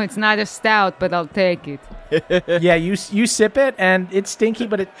 you know? It's not a stout, but I'll take it. Yeah, you sip it and it's stinky,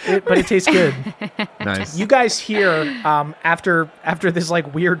 but it tastes good. Nice. You guys hear after this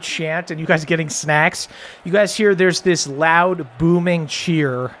like weird chant and you guys getting snacks, you guys hear there's this loud booming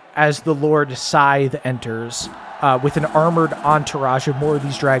cheer as the Lord Scythe enters with an armored entourage of more of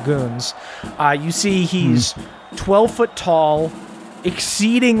these dragoons. You see he's 12 foot tall,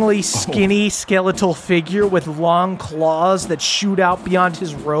 exceedingly skinny skeletal figure with long claws that shoot out beyond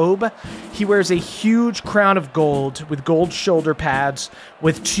his robe. He wears a huge crown of gold with gold shoulder pads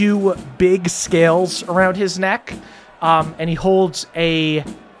with 2 big scales around his neck. and he holds a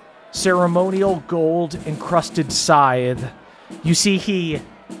ceremonial gold-encrusted scythe. You see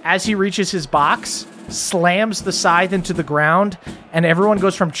as he reaches his box, slams the scythe into the ground, and everyone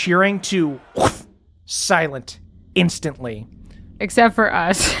goes from cheering to silent instantly. Except for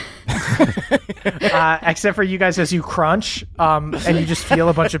us. Except for you guys as you crunch, and you just feel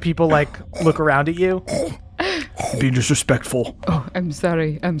a bunch of people look around at you. Being disrespectful. Oh, I'm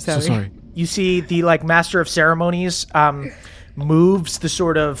sorry. So sorry. You see the master of ceremonies moves the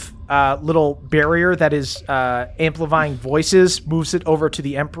sort of little barrier that is amplifying voices, moves it over to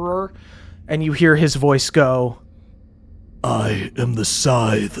the emperor, and you hear his voice go, I am the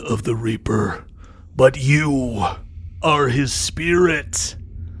Scythe of the Reaper, but you are his spirit.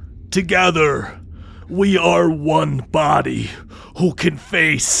 Together, we are one body who can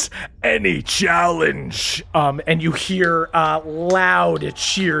face any challenge. And you hear loud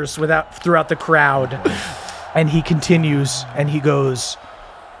cheers throughout the crowd. And he continues, and he goes,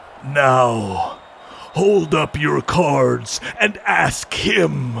 Now, hold up your cards and ask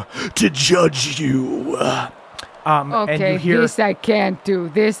him to judge you. Okay, and you hear, this I can't do.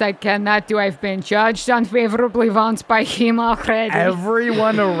 This I cannot do. I've been judged unfavorably once by him already.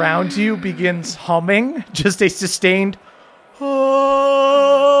 Everyone around you begins humming, just a sustained,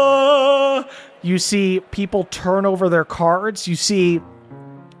 You see people turn over their cards. You see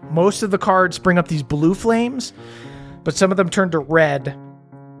most of the cards bring up these blue flames, but some of them turn to red.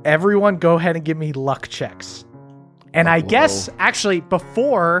 Everyone go ahead and give me luck checks. And I guess, actually,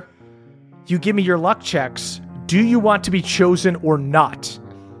 before you give me your luck checks, do you want to be chosen or not?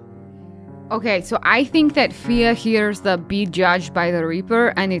 Okay, so I think that Fia hears the be judged by the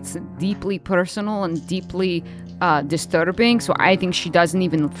Reaper, and it's deeply personal and deeply disturbing, so I think she doesn't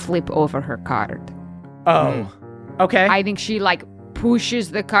even flip over her card. Oh, okay. I think she,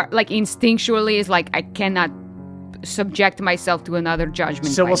 pushes the card, instinctually is I cannot subject myself to another judgment.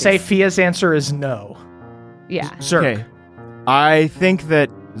 So we'll say Fia's answer is no. Yeah. Zerk. Okay. I think that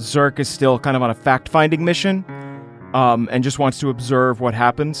Zerk is still kind of on a fact-finding mission, and just wants to observe what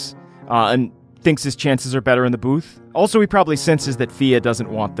happens, and thinks his chances are better in the booth. Also, he probably senses that Fia doesn't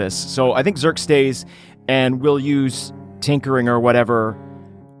want this, so I think Zerk stays, and will use tinkering or whatever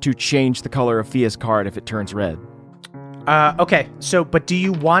to change the color of Fia's card if it turns red. Okay, but do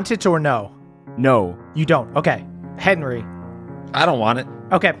you want it or no? No. You don't. Okay. Henry. I don't want it.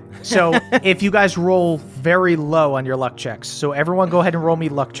 Okay, so if you guys roll very low on your luck checks, so everyone go ahead and roll me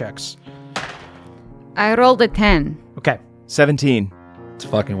luck checks. I rolled a 10. Okay. 17. It's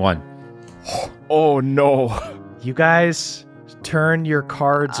fucking 1. Oh, no. You guys turn your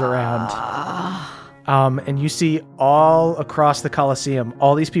cards around. And you see all across the Colosseum,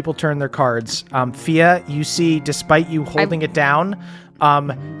 all these people turn their cards. Fia, you see, despite you holding it down,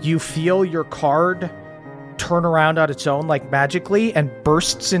 you feel your card turn around on its own, magically, and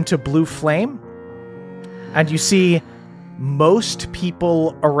bursts into blue flame. And you see most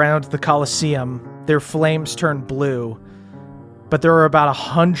people around the Colosseum, their flames turn blue. But there are about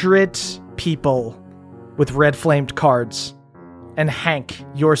 100 people with red flamed cards. And Hank,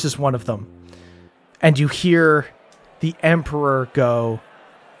 yours is one of them. And you hear the Emperor go,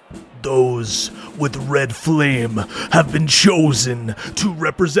 Those with red flame have been chosen to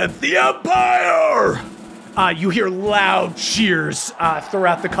represent the Empire! You hear loud cheers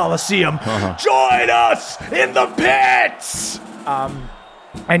throughout the Colosseum. Join us in the pits!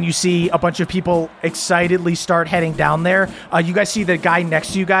 And you see a bunch of people excitedly start heading down there. You guys see the guy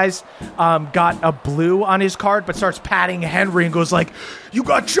next to you guys got a blue on his card, but starts patting Henry and goes you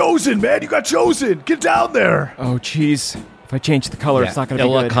got chosen, man. You got chosen. Get down there. Oh, jeez. If I change the color, it's not going to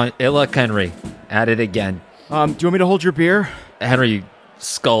be good. Illa Henry. At it again. Do you want me to hold your beer? Henry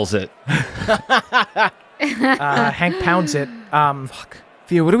skulls it. Hank pounds it. Fuck.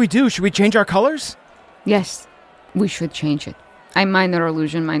 Fia, what do we do? Should we change our colors? Yes, we should change it. I minor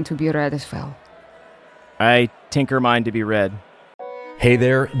illusion mine to be red as well. I tinker mine to be red. Hey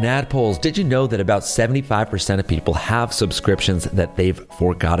there, Nadpoles. Did you know that about 75% of people have subscriptions that they've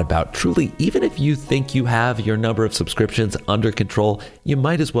forgot about? Truly, even if you think you have your number of subscriptions under control, you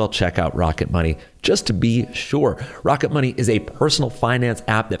might as well check out Rocket Money just to be sure. Rocket Money is a personal finance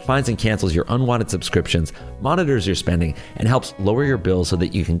app that finds and cancels your unwanted subscriptions, monitors your spending, and helps lower your bills so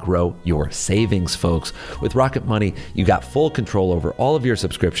that you can grow your savings, folks. With Rocket Money, you got full control over all of your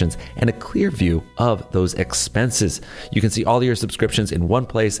subscriptions and a clear view of those expenses. You can see all your subscriptions in one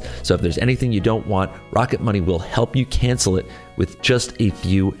place, so if there's anything you don't want, Rocket Money will help you cancel it with just a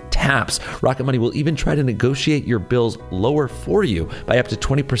few taps. taps. Rocket Money will even try to negotiate your bills lower for you by up to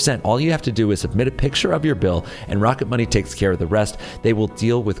 20%. All you have to do is submit a picture of your bill, and Rocket Money takes care of the rest. They will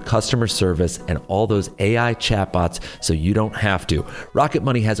deal with customer service and all those AI chatbots so you don't have to. Rocket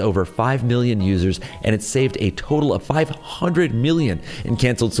Money has over 5 million users, and it's saved a total of $500 million in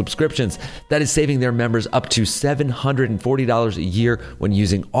canceled subscriptions. That is saving their members up to $740 a year when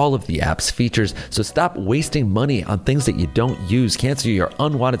using all of the app's features. So stop wasting money on things that you don't use. Cancel your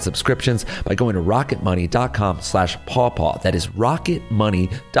unwanted subscriptions by going to rocketmoney.com/pawpaw. That is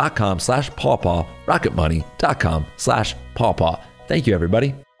rocketmoney.com/pawpaw. rocketmoney.com/pawpaw. Thank you,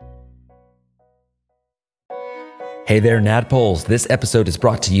 everybody. Hey there, Nadpoles. This episode is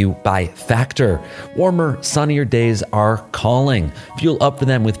brought to you by Factor. Warmer, sunnier days are calling. Fuel up for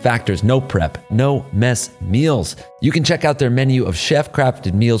them with Factor's no prep, no mess meals. You can check out their menu of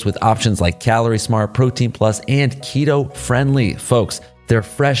chef-crafted meals with options like Calorie Smart, Protein Plus, and Keto Friendly. Folks, their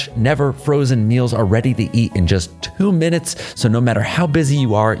fresh, never frozen meals are ready to eat in just 2 minutes. So no matter how busy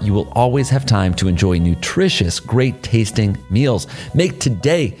you are, you will always have time to enjoy nutritious, great tasting meals. Make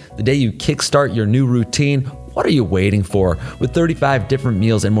today the day you kickstart your new routine. What are you waiting for? With 35 different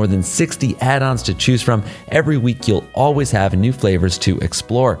meals and more than 60 add-ons to choose from, every week you'll always have new flavors to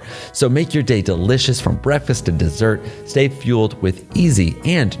explore. So make your day delicious from breakfast to dessert. Stay fueled with easy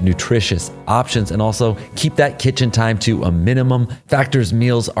and nutritious options, and also keep that kitchen time to a minimum. Factor's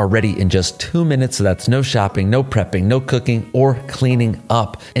meals are ready in just 2 minutes, so that's no shopping, no prepping, no cooking, or cleaning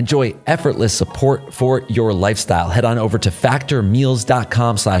up. Enjoy effortless support for your lifestyle. Head on over to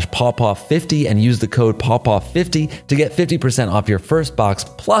factormeals.com/pawpaw50 and use the code pawpaw50 to get 50% off your first box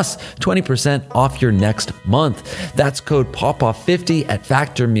plus 20% off your next month. That's code pawpaw50 at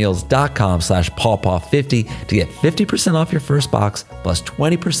factormeals.com/pawpaw50 to get 50% off your first box plus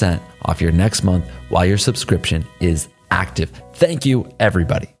 20% off your next month while your subscription is active. Thank you,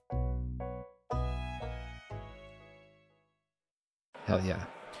 everybody. Hell yeah.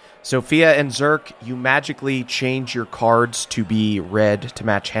 Sophia and Zerk, you magically change your cards to be red to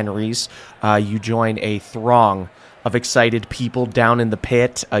match Henry's. You join a throng of excited people down in the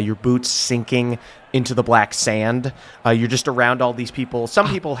pit, your boots sinking into the black sand. You're just around all these people. Some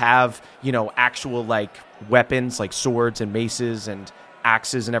people have, actual weapons like swords and maces and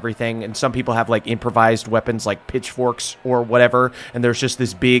axes and everything, and some people have improvised weapons like pitchforks or whatever, and there's just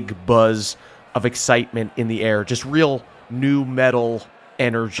this big buzz of excitement in the air, just real new metal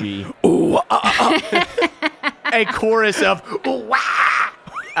energy. Ooh, a chorus of ooh,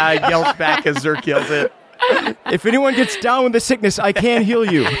 yells back as Zerk yells it. If anyone gets down with the sickness, I can heal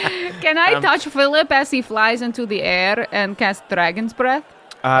you. Can I touch Philip as he flies into the air and cast Dragon's Breath?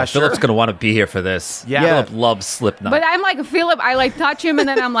 Sure. Philip's going to want to be here for this. Yeah. Philip loves Slipknot. But I'm like, Philip, I touch him and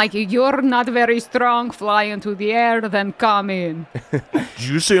then I'm like, you're not very strong, fly into the air, then come in. Did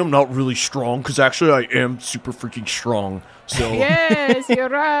you say I'm not really strong? Because actually I am super freaking strong. So Yes, you're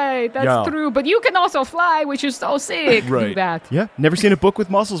right. That's true. But you can also fly, which is so sick. Do Right. that. Yeah, never seen a book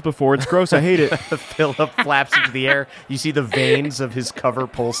with muscles before. It's gross. I hate it. Philip flaps into the air. You see the veins of his cover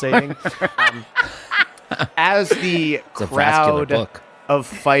pulsating. As the It's a vascular crowd book. of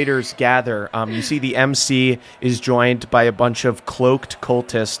fighters gather, you see the MC is joined by a bunch of cloaked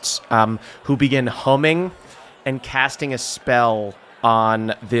cultists who begin humming and casting a spell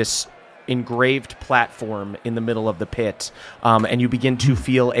on this engraved platform in the middle of the pit. And you begin to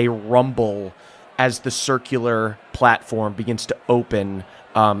feel a rumble as the circular platform begins to open.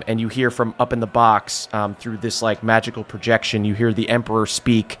 And you hear from up in the box, through this magical projection, you hear the Emperor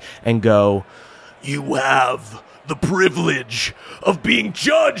speak and go, you have the privilege of being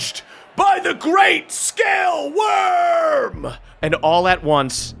judged by the great scale worm. and all at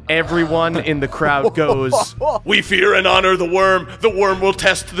once, everyone in the crowd goes, We fear and honor the worm. The worm will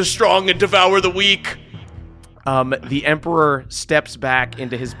test the strong and devour the weak. The Emperor steps back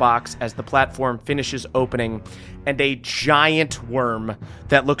into his box as the platform finishes opening, and a giant worm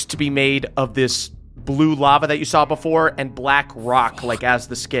that looks to be made of this blue lava that you saw before and black rock, as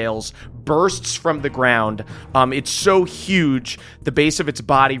the scales, bursts from the ground. It's so huge, the base of its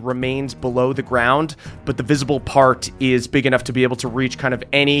body remains below the ground, but the visible part is big enough to be able to reach kind of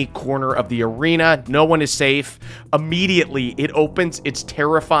any corner of the arena. No one is safe. Immediately, it opens its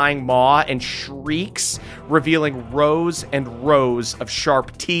terrifying maw and shrieks, revealing rows and rows of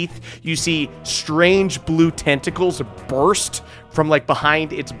sharp teeth. You see strange blue tentacles burst from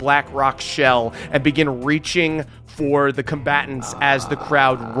behind its black rock shell and begin reaching for the combatants as the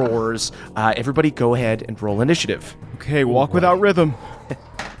crowd roars. Everybody go ahead and roll initiative. Okay, walk without rhythm.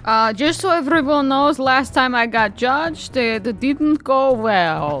 Just so everyone knows, last time I got judged, it didn't go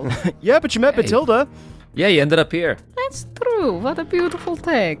well. Yeah, but you met Matilda. Yeah, you ended up here. That's true. Ooh, what a beautiful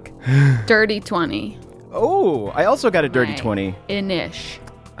take. Dirty 20. Oh, I also got a dirty Right. 20. Inish.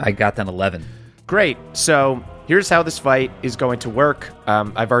 I got an 11. Great. So here's how this fight is going to work.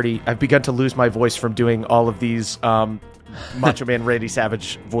 I've begun to lose my voice from doing all of these Macho Man Randy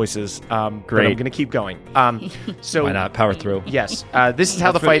Savage voices. But I'm Great. going to keep going. So Why not? Power through. Yes, this is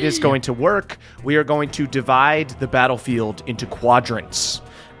how the fight is going to work. We are going to divide the battlefield into quadrants.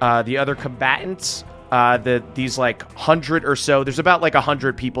 The other combatants, these like 100 or so, there's about like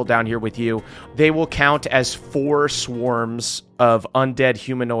 100 people down here with you. They will count as 4 swarms of undead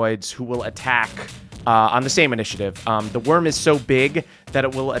humanoids who will attack on the same initiative. The worm is so big that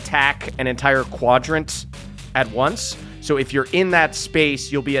it will attack an entire quadrant at once. So if you're in that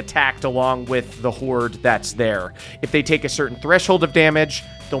space, you'll be attacked along with the horde that's there. If they take a certain threshold of damage,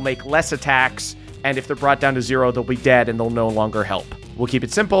 they'll make less attacks. And if they're brought down to 0, they'll be dead and they'll no longer help. We'll keep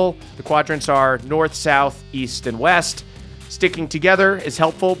it simple. The quadrants are north, south, east, and west. Sticking together is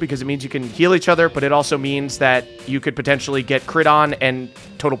helpful because it means you can heal each other, but it also means that you could potentially get crit on and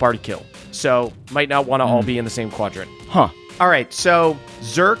total party kill. So might not want to all be in the same quadrant. Huh. All right, so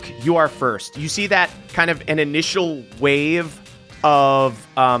Zerk, you are first. You see that kind of an initial wave of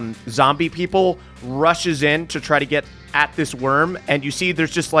zombie people rushes in to try to get at this worm, and you see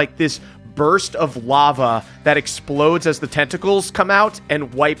there's just like this burst of lava that explodes as the tentacles come out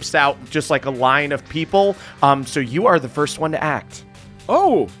and wipes out just like a line of people. So you are the first one to act.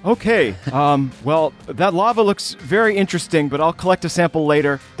 Oh, okay. Well, that lava looks very interesting, but I'll collect a sample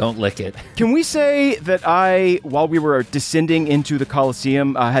later. Don't lick it. Can we say that while we were descending into the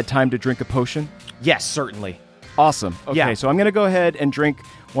Colosseum, had time to drink a potion? Yes, certainly. Awesome. Okay, Yeah. so I'm going to go ahead and drink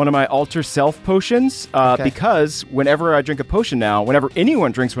one of my Alter Self potions, because whenever I drink a potion now, whenever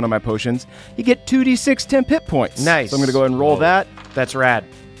anyone drinks one of my potions, you get 2d6 temp hit points. Nice. So I'm going to go ahead and roll that. That's rad.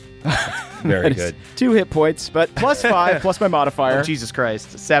 Very That is good. 2 hit points, but plus 5, plus my modifier. Oh, Jesus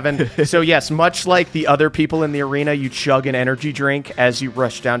Christ. 7. So yes, much like the other people in the arena, you chug an energy drink as you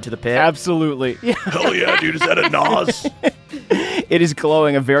rush down to the pit. Absolutely. Yeah. Hell yeah, dude. Is that a Nas? It is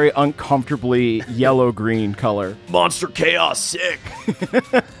glowing a very uncomfortably yellow-green color. Monster Chaos sick.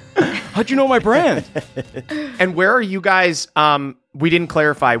 How'd you know my brand? And where are you guys, we didn't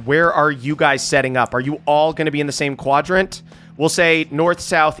clarify, where are you guys setting up? Are you all going to be in the same quadrant? We'll say north,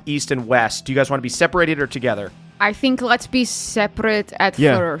 south, east, and west. Do you guys want to be separated or together? I think let's be separate at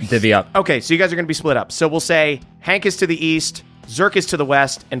Yeah. first. Divvy up. Okay, so you guys are going to be split up. So we'll say Hank is to the east, Zerk is to the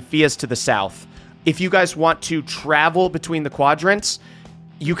west, and Fia's to the south. If you guys want to travel between the quadrants,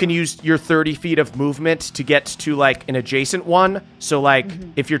 you can use your 30 feet of movement to get to like an adjacent one. So like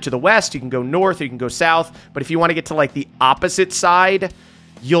if you're to the west, you can go north or you can go south. But if you want to get to like the opposite side,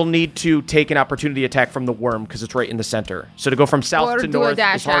 you'll need to take an opportunity attack from the worm because it's right in the center. So to go from south Or to do north a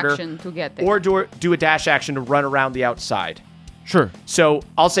dash is harder. action to get there. Or do a dash action to run around the outside. Sure. So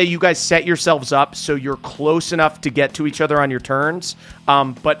I'll say you guys set yourselves up so you're close enough to get to each other on your turns,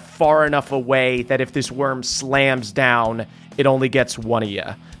 but far enough away that if this worm slams down, it only gets one of you.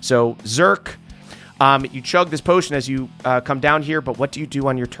 So Zerk, you chug this potion as you come down here, but what do you do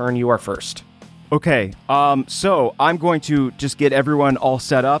on your turn? You are first. Okay, so I'm going to just get everyone all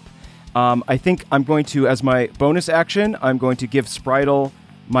set up. I think I'm going to, as my bonus action, I'm going to give Spritle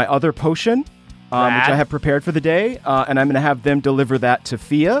my other potion, which I have prepared for the day, and I'm going to have them deliver that to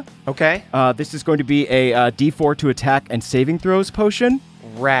Fia. Okay. This is going to be a D4 to attack and saving throws potion.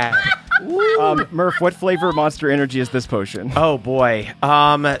 Rad. Murph, what flavor Monster Energy is this potion? Oh boy.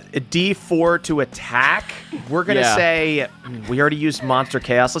 A D4 to attack. We're gonna say we already used Monster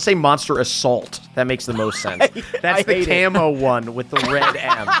Chaos. Let's say Monster Assault. That makes the most sense. That's the camo one with the red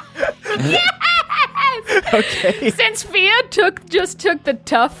M. Yes! Okay. Since Fia just took the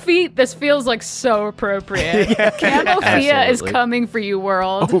tough feat, this feels like so appropriate. Camo Fia is Absolutely. coming for you,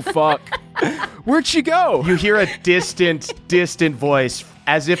 world. Oh, fuck. Where'd she go? You hear a distant voice,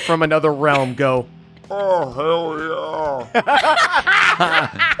 as if from another realm, go, "Oh hell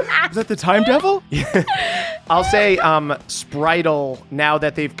yeah!" Is that the Time Devil? I'll say Spritle, now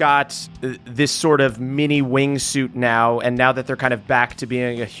that they've got this sort of mini wingsuit now, and now that they're kind of back to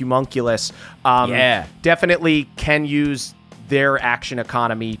being a homunculus, definitely can use their action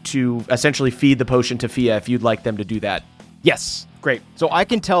economy to essentially feed the potion to Fia if you'd like them to do that. Yes. Great. So I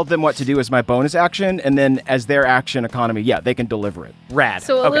can tell them what to do as my bonus action, and then as their action economy, they can deliver it. Rad.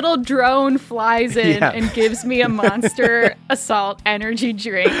 So a little drone flies in Yeah. and gives me a Monster Assault energy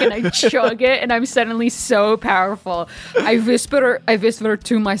drink, and I chug it, and I'm suddenly so powerful. I whisper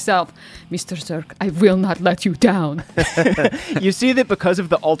to myself, Mr. Zerk, I will not let you down. You see that because of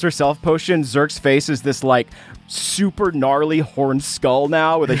the Alter Self potion, Zerk's face is this, like, super gnarly horned skull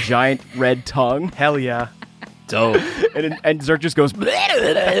now with a giant red tongue. Hell yeah. dope. And Zerk just goes.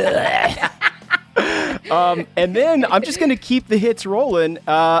 And then I'm just going to keep the hits rolling.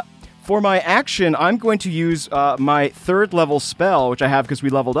 For my action, I'm going to use my 3rd level spell, which I have because we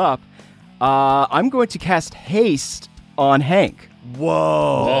leveled up. I'm going to cast Haste on Hank.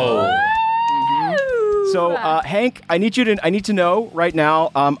 Whoa. So, Hank, I need to know right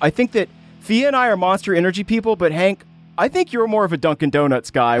now. I think that Fia and I are Monster Energy people, but Hank, I think you're more of a Dunkin'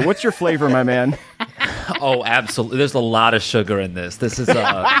 Donuts guy. What's your flavor, my man? Oh, absolutely. There's a lot of sugar in this. This is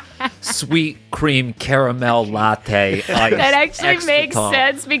a sweet cream caramel latte. Ice, That actually extra makes tall.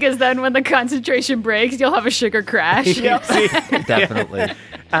 sense because then when the concentration breaks, you'll have a sugar crash. Definitely.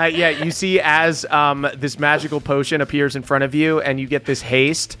 You see as this magical potion appears in front of you and you get this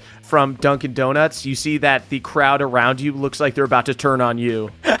haste from Dunkin' Donuts, you see that the crowd around you looks like they're about to turn on you.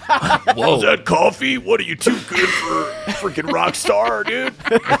 Whoa. Is that coffee? What are you too good for freaking rock star, dude?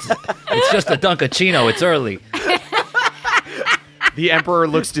 It's just a Dunkachino. It's early. The Emperor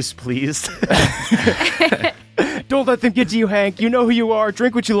looks displeased. Don't let them get to you, Hank. You know who you are.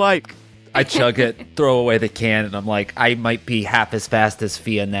 Drink what you like. I chug it, throw away the can, and I'm like, I might be half as fast as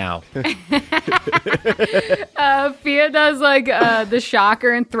Fia now. Fia does like the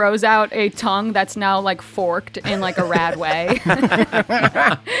shocker and throws out a tongue that's now like forked in like a rad way.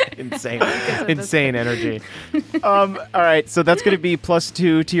 Insane energy. All right, so that's going to be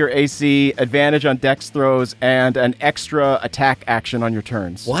 +2 to your AC, advantage on dex throws, and an extra attack action on your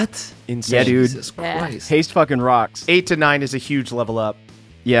turns. What? Insane. Yeah, dude. Jesus Christ. Haste fucking rocks. 8 to 9 is a huge level up.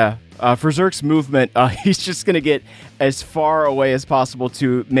 Yeah. For Zerk's movement, he's just going to get as far away as possible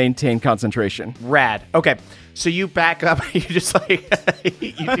to maintain concentration. Rad. Okay. So you back up. You just like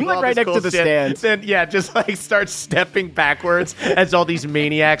you do I'm like all right this next to the shit. stands. Then just like start stepping backwards as all these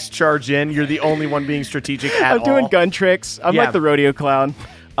maniacs charge in. You're the only one being strategic at all. I'm doing gun tricks. I'm Yeah. like the rodeo clown.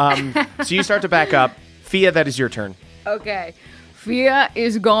 So you start to back up. Fia, that is your turn. Okay. Fia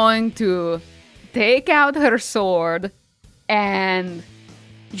is going to take out her sword and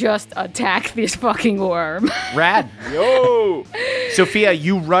just attack this fucking worm. Rad. Yo! Sophia,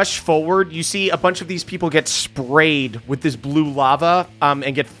 you rush forward. You see a bunch of these people get sprayed with this blue lava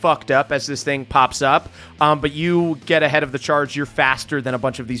and get fucked up as this thing pops up. But you get ahead of the charge. You're faster than a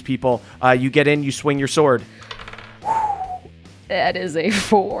bunch of these people. You get in, you swing your sword. That is a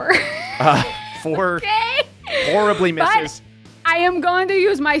 4. 4 Okay. horribly misses. I am going to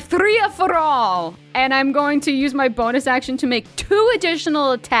use my 3 for all, and I'm going to use my bonus action to make 2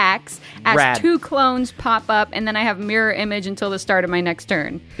 additional attacks as Rad. 2 clones pop up, and then I have mirror image until the start of my next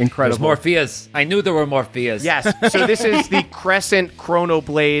turn. Incredible. There's more Fias. I knew there were more Fias. Yes. So this is the Crescent Chrono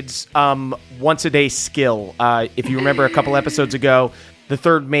Blades once a day skill. If you remember a couple episodes ago, the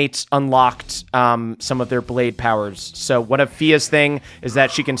third mates unlocked some of their blade powers. So one of Fia's thing is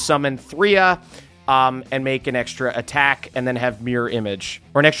that she can summon Thria and make an extra attack and then have mirror image.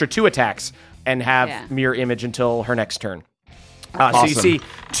 Or an extra 2 attacks and have mirror image until her next turn. So you see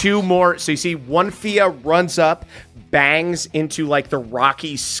 2 more. So you see one Fia runs up, bangs into like the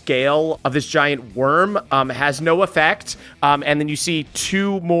rocky scale of this giant worm, has no effect. And then you see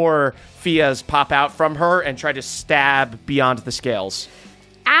 2 more Fias pop out from her and try to stab beyond the scales.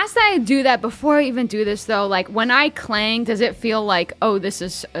 As I do that, before I even do this, though, like, when I clang, does it feel like, oh, this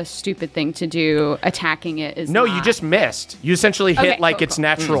is a stupid thing to do, attacking it is No, not? you just missed. You essentially hit Okay, like cool, its cool.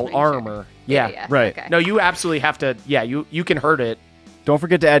 natural Just making sure. armor. Yeah. Right. Okay. No, you absolutely have to. Yeah, you can hurt it. Don't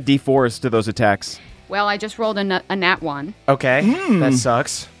forget to add D4s to those attacks. Well, I just rolled a nat 1. Okay, that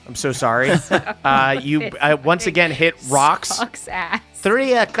sucks. I'm so sorry. You once again hit rocks. Sucks ass.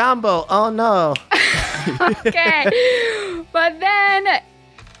 3 combo. Oh no. Okay. But then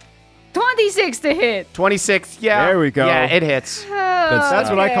 26 to hit. 26. Yeah. There we go. Yeah, it hits. That's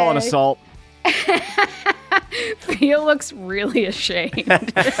what I call an assault. Fia looks really ashamed.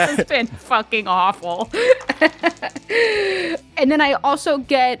 This has been fucking awful. And then I also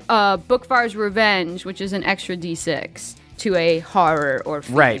get Bookvar's Revenge, which is an extra D6 to a horror or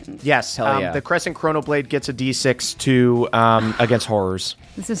fiend. Right. Yes. Hell yeah. The Crescent Chronoblade gets a D6 to against horrors.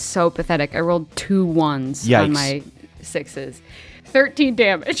 This is so pathetic. I rolled 2 1s Yikes. on my 6s. 13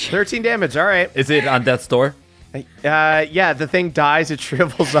 damage. 13 damage. All right. Is it on death's door? Yeah, the thing dies, it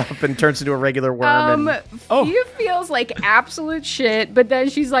shrivels up and turns into a regular worm. Fia feels like absolute shit, but then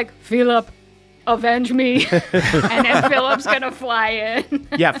she's like, Philip, avenge me. And then Philip's gonna fly in.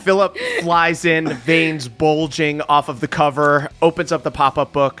 Yeah, Philip flies in, veins bulging off of the cover, opens up the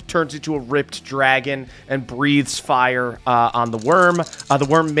pop-up book, turns into a ripped dragon, and breathes fire on the worm. The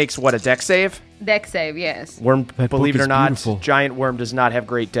worm makes what, a dex save? Dex save, yes. Worm, believe it book or is not, beautiful. giant worm does not have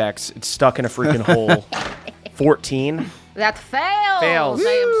great dex. It's stuck in a freaking hole. 14. That fails. Fails. I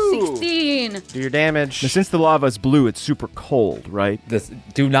am 16. Do your damage. Now, since the lava's blue, it's super cold, right?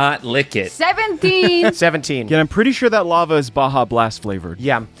 Do not lick it. 17. 17. Yeah, I'm pretty sure that lava is Baja Blast flavored.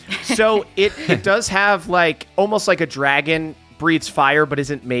 Yeah. So it does have like almost like a dragon breathes fire but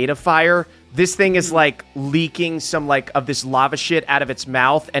isn't made of fire. This thing is like leaking some like of this lava shit out of its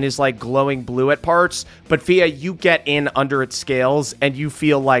mouth and is like glowing blue at parts. But Fia, you get in under its scales and you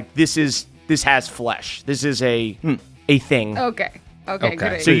feel like this has flesh. This is a thing. Okay,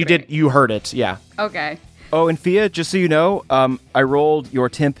 great. So you heard it, yeah. Okay. Oh, and Fia, just so you know, I rolled your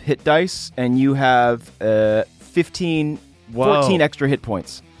temp hit dice, and you have 14 extra hit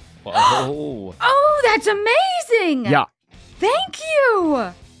points. Whoa. Oh, that's amazing. Yeah. Thank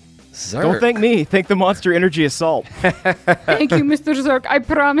you. Zerk. Don't thank me. Thank the Monster Energy Assault. Thank you, Mr. Zerk. I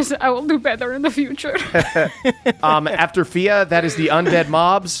promise I will do better in the future. After Fia, that is the undead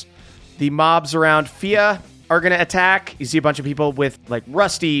mobs. The mobs around Fia are going to attack. You see a bunch of people with like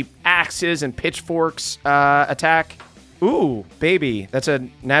rusty axes and pitchforks attack. Ooh, baby. That's a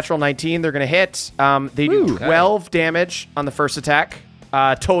natural 19. They're going to hit. They do 12 damage on the first attack.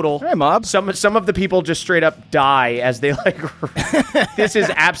 Total. Hey, mob. Some of the people just straight up die as they like. This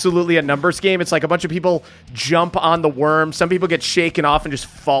is absolutely a numbers game. It's like a bunch of people jump on the worm. Some people get shaken off and just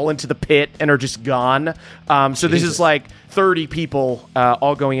fall into the pit and are just gone. So this is like 30 people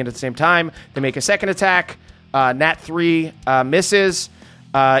all going in at the same time. They make a second attack. Nat 3 misses.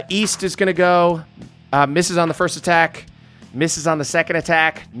 East is going to go. Misses on the first attack. Misses on the second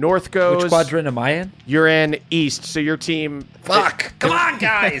attack. North goes. Which quadrant am I in? You're in East, so your team... Fuck! Come on,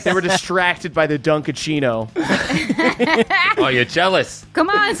 guys! They were distracted by the Dunkachino. Oh, you're jealous. Come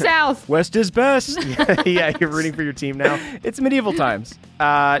on, South. West is best. Yeah, you're rooting for your team now. It's medieval times.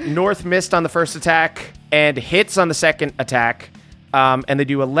 North missed on the first attack and hits on the second attack. And they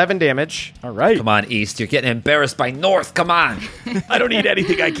do 11 damage. All right. Come on, East. You're getting embarrassed by North. Come on. I don't eat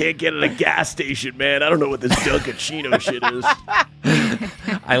anything I can't get at a gas station, man. I don't know what this Dunkachino shit is.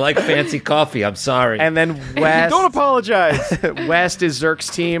 I like fancy coffee. I'm sorry. And then West. Don't apologize. West is Zerk's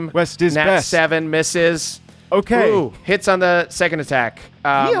team. West is Nat best. 7 misses. Okay. Ooh, hits on the second attack.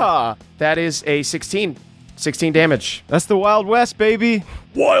 Yeehaw. That is a 16. 16 damage. That's the Wild West, baby.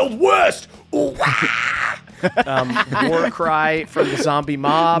 Wild West! Ooh, War cry from the zombie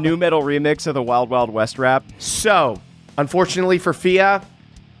mob. New metal remix of the Wild Wild West rap. So, unfortunately for Fia,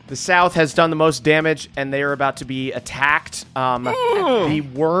 the South has done the most damage, and they are about to be attacked. The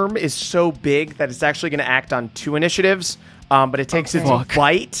worm is so big that it's actually going to act on 2 initiatives, but it takes its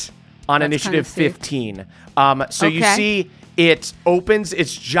bite on initiative 15. So you see it opens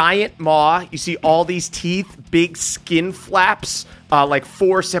its giant maw. You see all these teeth, big skin flaps, like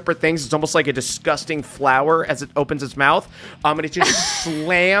 4 separate things. It's almost like a disgusting flower as it opens its mouth. And it just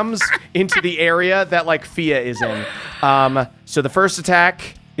slams into the area that like Fia is in. So the first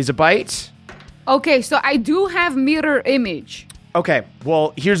attack is a bite. Okay, so I do have mirror image. Okay,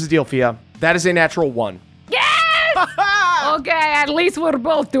 well, here's the deal, Fia. That is a natural 1. Yes! Okay, at least we're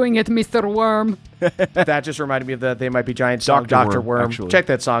both doing it, Mr. Worm. That just reminded me of the They Might Be Giants song, Dr. Dr. Worm, Worm. actually. Check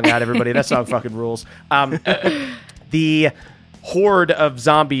that song out, everybody. That song fucking rules. The horde of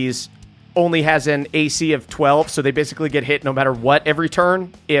zombies only has an AC of 12, so they basically get hit no matter what every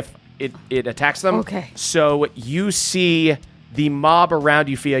turn if it attacks them. Okay. So you see the mob around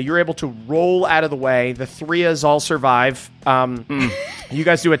you, Fia. You're able to roll out of the way. The 3s all survive. You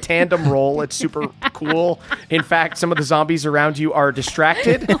guys do a tandem roll. It's super cool. In fact, some of the zombies around you are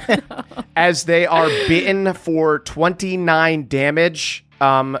distracted as they are bitten for 29 damage,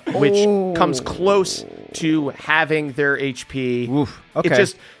 which comes close to having their HP. Oof. Okay. It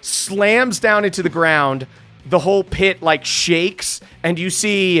just slams down into the ground. The whole pit like shakes, and you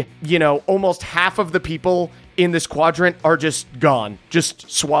see, almost half of the people in this quadrant are just gone,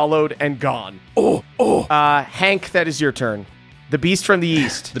 just swallowed and gone. Hank, that is your turn. The beast from the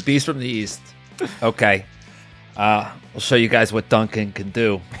east. The beast from the east. Okay. I'll show you guys what Duncan can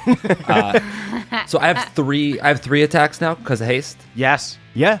do. So I have 3 attacks now because of haste. Yes.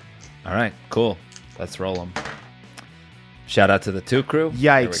 Yeah. All right, cool. Let's roll them. Shout out to the 2 crew.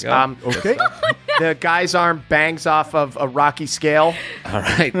 Yikes. There we go. Okay. The guy's arm bangs off of a rocky scale. All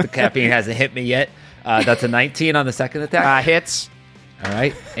right, the caffeine hasn't hit me yet. That's a 19 on the second attack. Hits. All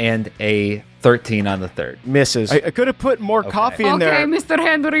right, and a 13 on the third. Misses. I could have put more coffee in there. Okay, Mr.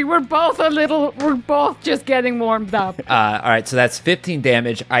 Henry, we're both just getting warmed up. All right, so that's 15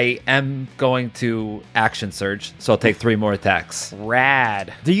 damage. I am going to action surge, so I'll take 3 more attacks.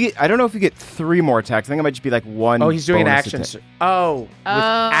 Rad. I don't know if you get 3 more attacks. I think it might just be like 1. Oh, he's doing an bonus action attack. surge. Oh, with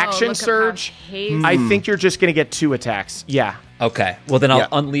action surge, I think you're just going to get 2 attacks. Yeah. Okay, well then I'll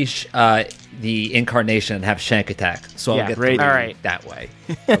unleash the incarnation and have Shank attack. So I'll get 3 that way.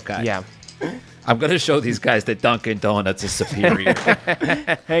 Okay. Yeah. I'm going to show these guys that Dunkin' Donuts is superior.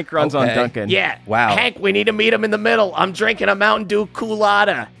 Hank runs on Dunkin'. Yeah. Wow. Hank, we need to meet him in the middle. I'm drinking a Mountain Dew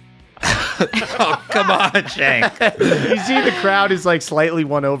Coolada. Oh, come on, Shank. You see the crowd is like slightly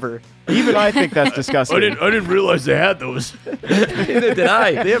won over. Even I think that's disgusting. I didn't realize they had those. Neither did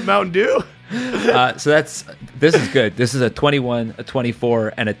I. They have Mountain Dew. So this is good. This is a 21, a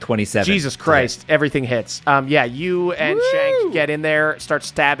 24, and a 27. Jesus Christ, everything hits. Yeah, you and Shank get in there, start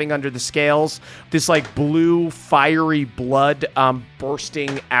stabbing under the scales. This like blue, fiery blood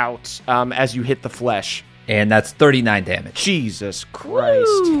bursting out as you hit the flesh. And that's 39 damage. Jesus Christ.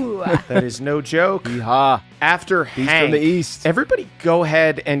 That is no joke. Yeehaw. After Beast Hank, from the east. Everybody go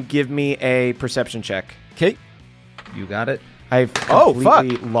ahead and give me a perception check. Okay. You got it? I've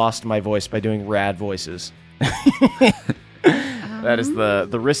completely lost my voice by doing rad voices. That is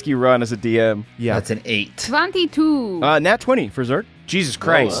the risky run as a DM. Yeah. That's an 8. 22. Nat 20 for Zerk. Jesus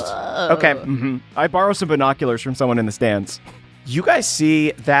Christ. Okay. Mm-hmm. I borrow some binoculars from someone in the stands. You guys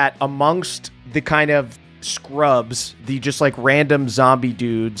see that amongst the kind of scrubs, the just like random zombie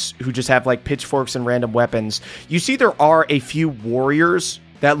dudes who just have like pitchforks and random weapons, you see there are a few warriors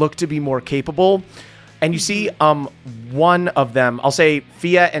that look to be more capable. And you see one of them, I'll say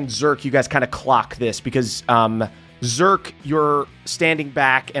Fia and Zerk, you guys kind of clock this because Zerk, you're standing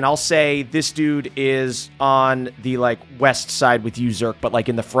back, and I'll say this dude is on the like west side with you, Zerk, but like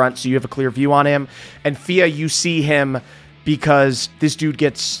in the front, so you have a clear view on him. And Fia, you see him because this dude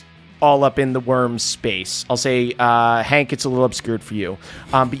gets all up in the worm's space. I'll say, Hank, it's a little obscured for you.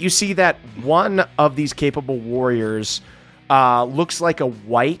 But you see that one of these capable warriors looks like a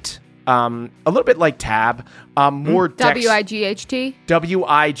white, a little bit like Tab, more W-I-G-H-T?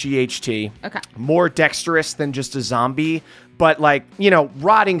 W-I-G-H-T. Okay. More dexterous than just a zombie, but like,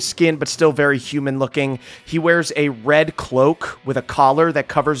 rotting skin, but still very human looking. He wears a red cloak with a collar that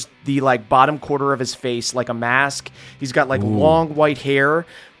covers the like bottom quarter of his face like a mask. He's got like long white hair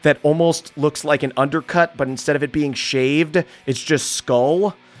that almost looks like an undercut, but instead of it being shaved, it's just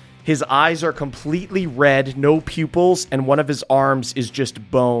skull. His eyes are completely red, no pupils, and one of his arms is just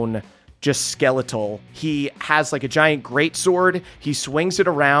bone, just skeletal. He has like a giant greatsword. He swings it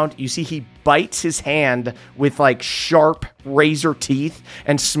around. You see he bites his hand with like sharp razor teeth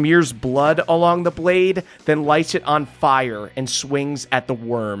and smears blood along the blade, then lights it on fire and swings at the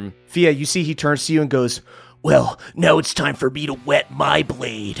worm. Fia, you see he turns to you and goes, "Well, now it's time for me to wet my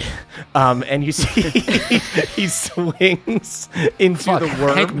blade." And you see he swings into the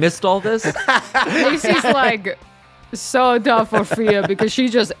worm. Hank missed all this? This is like so tough for Fia because she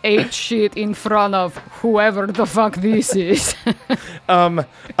just ate shit in front of whoever the fuck this is.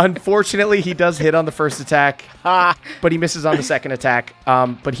 Unfortunately, he does hit on the first attack, but he misses on the second attack.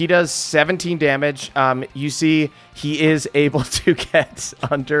 But he does 17 damage. You see he is able to get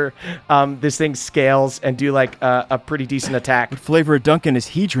under this thing's scales and do like a pretty decent attack. What flavor of Dunkin' is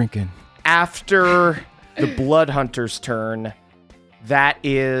he drinking? After the Blood Hunter's turn, that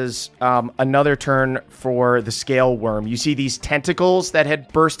is another turn for the scale worm. You see these tentacles that had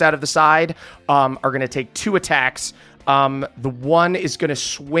burst out of the side are going to take 2 attacks. The one is going to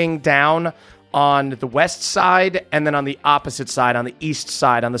swing down on the west side, and then on the opposite side, on the east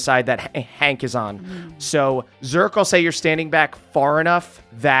side, on the side that Hank is on. So, Zerk, I'll say you're standing back far enough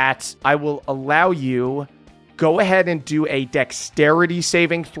that I will allow you go ahead and do a dexterity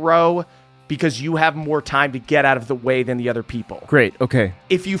saving throw because you have more time to get out of the way than the other people. Great, okay.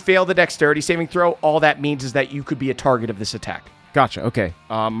 If you fail the dexterity saving throw, all that means is that you could be a target of this attack. Gotcha, okay.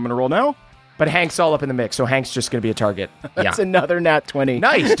 I'm going to roll now. But Hank's all up in the mix, so Hank's just going to be a target. That's another nat 20.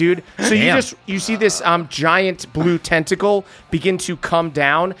 Nice, dude. So you see this giant blue tentacle begin to come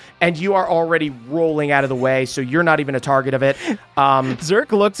down, and you are already rolling out of the way, so you're not even a target of it.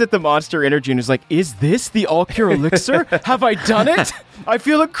 Zerk looks at the monster energy and is like, "Is this the all-cure elixir? Have I done it? I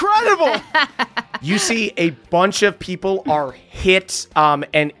feel incredible!" You see a bunch of people are hit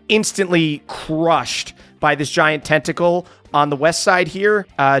and instantly crushed by this giant tentacle. On the west side here,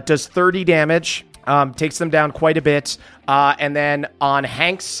 does 30 damage, takes them down quite a bit. And then on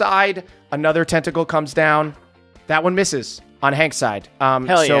Hank's side, another tentacle comes down. That one misses. on Hank's side. Hell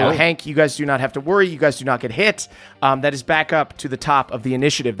so yeah. Hank, you guys do not have to worry. You guys do not get hit. That is back up to the top of the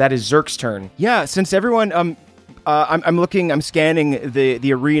initiative. That is Zerk's turn. Yeah, since everyone, I'm scanning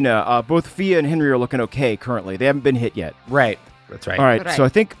the arena. Both Fia and Henry are looking okay currently. They haven't been hit yet. Right. That's right. All right, so I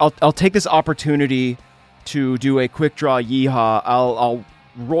think I'll take this opportunity to do a quick draw yeehaw. I'll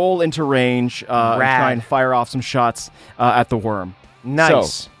roll into range and try and fire off some shots at the worm.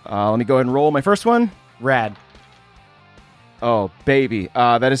 Nice. So, let me go ahead and roll my first one. Rad. Oh, baby.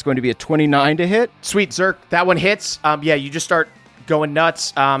 That is going to be a 29 to hit. Sweet, Zerk. That one hits. Yeah, you just start going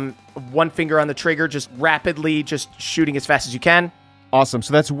nuts. One finger on the trigger, just rapidly just shooting as fast as you can. Awesome.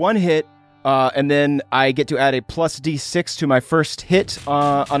 So that's one hit. And then I get to add a plus D6 to my first hit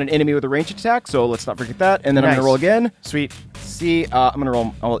on an enemy with a ranged attack. So let's not forget that. And then I'm going to roll again. Sweet. See, I'm going to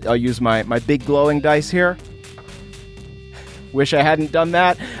roll. I'll use my big glowing dice here. Wish I hadn't done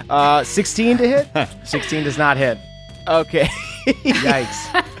that. 16 to hit. 16 does not hit. Okay.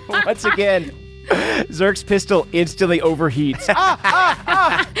 Yikes. Once again, Zerk's pistol instantly overheats.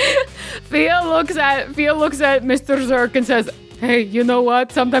 Fia looks at Mr. Zerk and says, "Hey, you know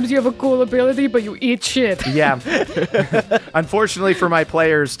what? Sometimes you have a cool ability, but you eat shit." Yeah. Unfortunately for my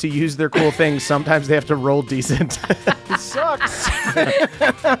players, to use their cool things, sometimes they have to roll decent. It sucks.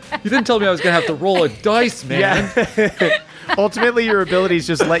 You didn't tell me I was going to have to roll a dice, man. Yeah. Ultimately, your abilities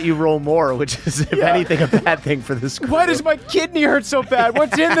just let you roll more, which is, if anything, a bad thing for this group. Why does my kidney hurt so bad?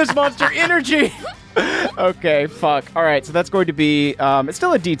 What's in this monster? Energy. Okay, fuck. All right, so that's going to be it's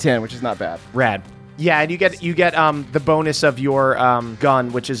still a D10, which is not bad. Rad. Yeah, and you get the bonus of your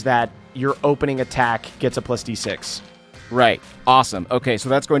gun, which is that your opening attack gets a plus D6. Right. Awesome. Okay, so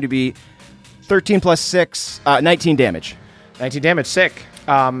that's going to be 13 plus 6, 19 damage. 19 damage. Sick.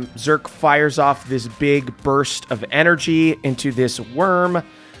 Zerk fires off this big burst of energy into this worm.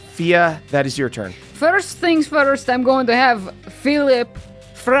 Fia, that is your turn. First things first, I'm going to have Philip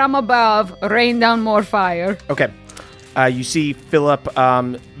from above rain down more fire. Okay. You see Philip,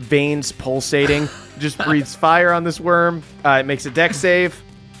 veins pulsating, just breathes fire on this worm. It makes a dex save.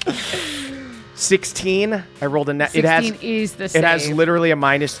 16. I rolled a 16 is the save. It has literally a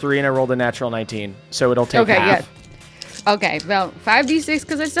 -3, and I rolled a natural 19, so it'll take half. Yeah. Okay, well, 5d6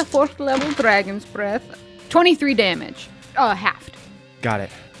 because it's a 4th level dragon's breath. 23 damage. Halved. Got it.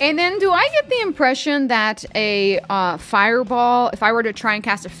 And then do I get the impression that a fireball, if I were to try and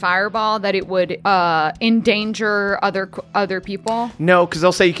cast a fireball, that it would endanger other people? No, because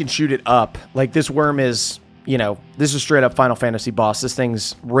they'll say you can shoot it up. Like, this worm is, this is a straight up Final Fantasy boss. This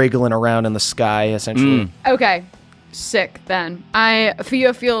thing's wriggling around in the sky, essentially. Okay. Sick, then.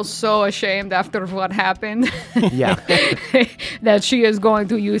 Fia feels so ashamed after what happened. Yeah. That she is going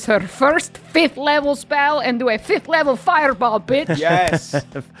to use her first 5th level spell and do a 5th level fireball, bitch. Yes.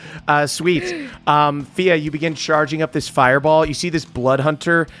 Sweet. Fia, you begin charging up this fireball. You see this blood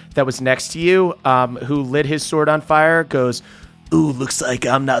hunter that was next to you, who lit his sword on fire, goes, "Ooh, looks like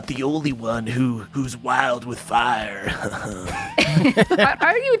I'm not the only one who's wild with fire."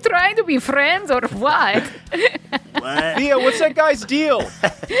 Are you trying to be friends or what? What? Fia, what's that guy's deal?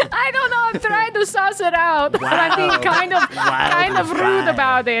 I don't know. I'm trying to suss it out, but I'm being kind of rude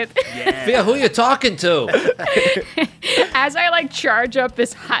about it. Yeah. Fia, who you talking to? As I charge up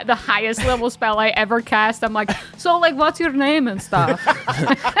this the highest level spell I ever cast, I'm like, so what's your name and stuff?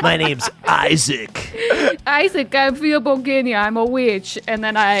 My name's Isaac. Isaac, I'm Fia Boginia. I'm a witch, and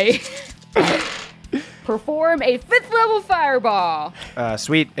then I perform a 5th level fireball.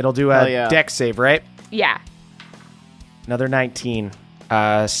 sweet. It'll do a dex save, right? Yeah. Another 19.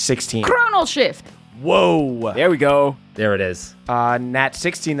 16. Chronal shift. Whoa. There we go. There it is. Nat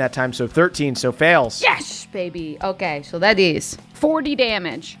 16 that time, so 13, so fails. Yes, baby. Okay, so that is 40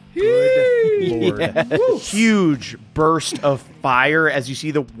 damage. Good Lord. Huge burst of fire as you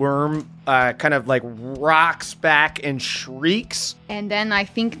see the worm kind of rocks back and shrieks. And then I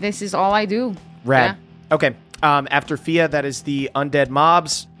think this is all I do. Rad. Yeah. Okay. After Fia, that is the undead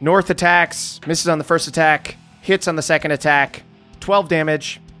mobs. North attacks, misses on the first attack, hits on the second attack, 12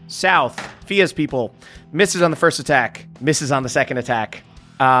 damage. South, Fia's people, misses on the first attack, misses on the second attack.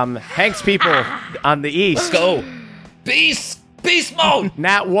 Hank's people on the east. Let's go. Beast mode.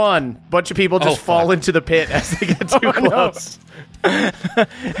 Nat 1. Bunch of people just fall into the pit as they get too close. No.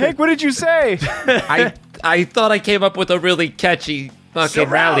 Hank, what did you say? I thought I came up with a really catchy fucking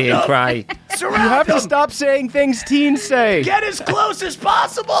rallying cry. You have to stop saying things teens say. Get as close as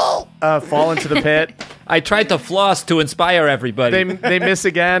possible. Fall into the pit. I tried to floss to inspire everybody. They miss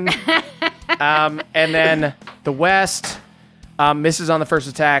again. And then the west misses on the first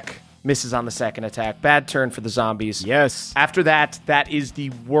attack, misses on the second attack. Bad turn for the zombies. Yes. After that is the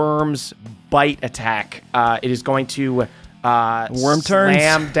worm's bite attack. It is going to Worm turns.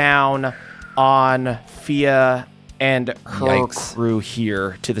 slam down on Fia and her Yikes. crew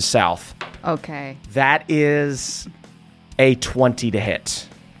here to the south. Okay. That is a 20 to hit.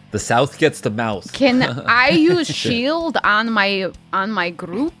 The South gets the mouse. Can I use shield on my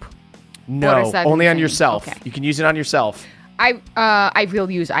group? Or No, is that only on insane? yourself. Okay. You can use it on yourself. I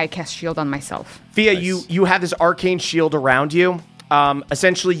will use I cast shield on myself. Fia, you have this arcane shield around you.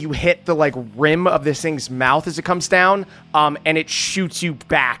 Essentially, you hit the like rim of this thing's mouth as it comes down, and it shoots you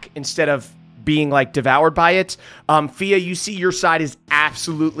back instead of being like devoured by it. Fia, you see your side is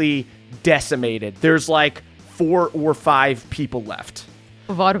absolutely decimated. There's like 4 or 5 people left.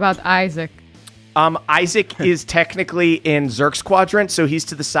 What about Isaac? Isaac is technically in Zerk's quadrant, so he's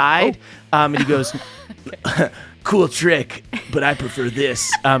to the side, and he goes, cool trick, but I prefer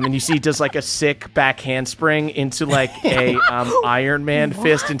this. And you see he does like a sick back handspring into like a Iron Man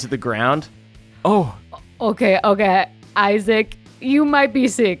fist into the ground. Oh, Okay. Isaac, you might be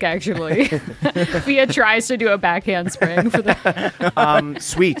sick, actually. Fia tries to do a backhand spring for the...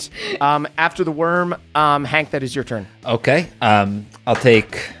 Sweet. After the worm, Hank, that is your turn. Okay. I'll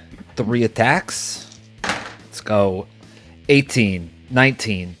take 3 attacks. Let's go. 18,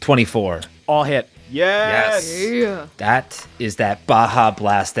 19, 24. All hit. yes. Yeah. That is that Baja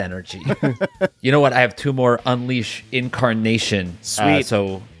Blast energy. You know what? I have 2 more Unleash Incarnation. Sweet.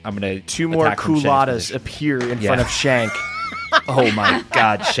 So I'm going to 2 more attack from Shank's culottes position. appear in Yeah. front of Shank. Oh my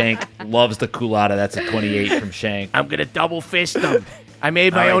God, Shank loves the culotta. That's a 28 from Shank. I'm going to double fist them. I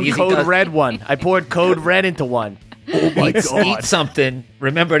made my All right, own easy Code does- Red one. I poured Code Red into one. Oh my Eat something.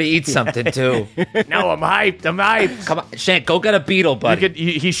 Remember to eat something too. No, I'm hyped. I'm hyped. Come on, Shank, go get a beetle, buddy.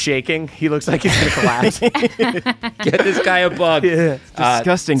 He's shaking. He looks like he's going to collapse. Get this guy a bug.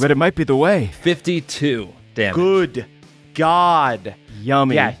 Disgusting, but it might be the way. 52 damage. Good God.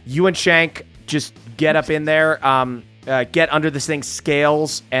 Yummy. Yeah, you and Shank just get up in there, get under this thing's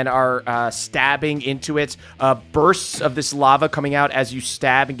scales, and are stabbing into it. Bursts of this lava coming out as you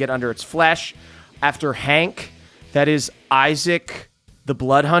stab and get under its flesh. After Hank, that is Isaac, the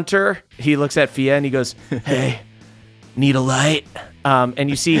Blood Hunter. He looks at Fia and he goes, "Hey, need a light?" And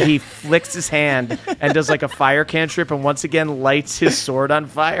you see he flicks his hand and does like a fire cantrip and once again lights his sword on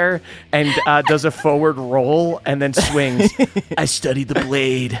fire and does a forward roll and then swings. I studied the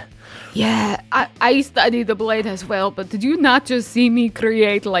blade. Yeah, I studied the blade as well, but did you not just see me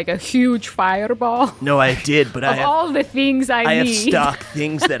create like a huge fireball? No, I did, but Of all the things I have need. stock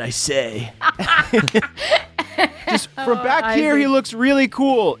things that I say. From back here, he looks really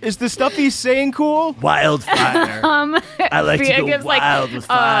cool. Is the stuff he's saying cool? Wildfire. I like to Fia go gives, wild with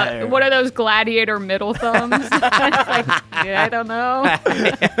fire. one of those gladiator middle thumbs. It's like, yeah, I don't know.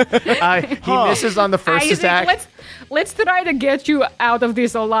 He misses on the first Isaac, attack. let's try to get you out of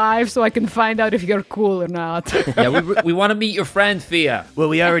this alive so I can find out if you're cool or not. Yeah, we want to meet your friend, Fia. Well,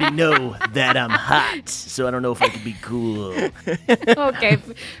 we already know that I'm hot, so I don't know if I can be cool. Okay,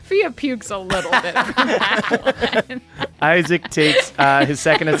 Fia pukes a little bit from that one. Isaac takes his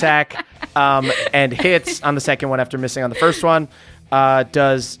second attack and hits on the second one after missing on the first one.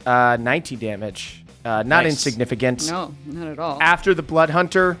 Does 19 damage. Not insignificant. No, not at all. After the Blood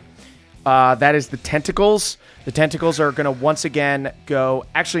Hunter, that is the tentacles. The tentacles are going to once again go.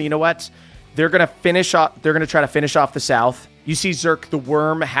 Actually, you know what? They're going to finish off. They're going to try to finish off the south. You see, Zerk the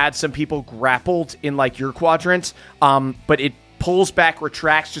worm had some people grappled in like your quadrant, but it pulls back,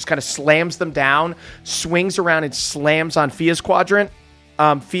 retracts, just kind of slams them down, swings around and slams on Fia's quadrant.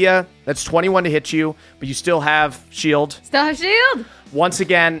 Fia, that's 21 to hit you, but you still have shield. Still have shield. Once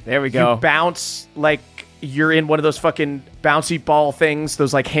again, There we go. You bounce like you're in one of those fucking bouncy ball things,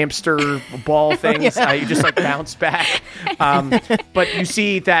 those like hamster ball things. You just like bounce back. But you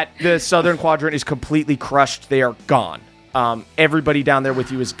see that the southern quadrant is completely crushed. They are gone. Everybody down there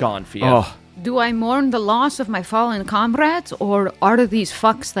with you is gone, Fia. Oh, Do I mourn the loss of my fallen comrades, or are these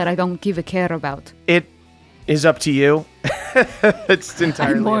fucks that I don't give a care about? It is up to you. It's I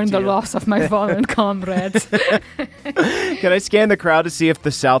entirely mourn up to the you. loss of my fallen comrades. can I scan the crowd to see if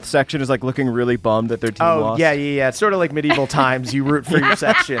the south section is like looking really bummed that their team Oh, lost? yeah. It's sort of like medieval times. You root for your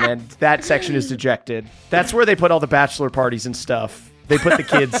section, and that section is dejected. That's where they put all the bachelor parties and stuff. They put the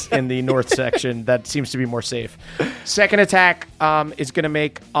kids in the north section. That seems to be more safe. Second attack is going to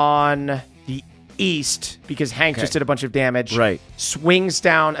make on the east because Hank just did a bunch of damage. Right. Swings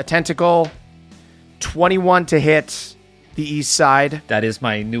down a tentacle. 21 to hit the east side. That is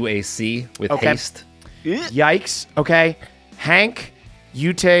my new AC with Okay. haste. Yikes. Okay. Hank,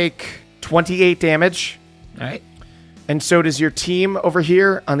 you take 28 damage. All right. And so does your team over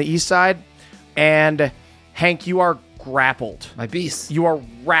here on the east side. And Hank, you are grappled. My beast. You are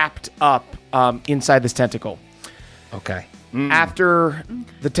wrapped up inside this tentacle. Okay. After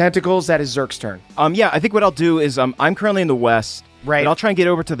the tentacles, that is Zerk's turn. Yeah, I think what I'll do is I'm currently in the west. Right. But I'll try and get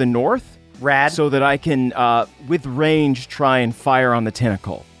over to the north. Rad. So that I can, with range, try and fire on the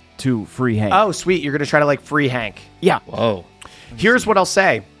tentacle to free Hank. Oh, sweet. You're going to try to, like, free Hank. Yeah. Whoa. Here's what I'll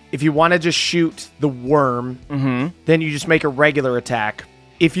say. If you want to just shoot the worm, then you just make a regular attack.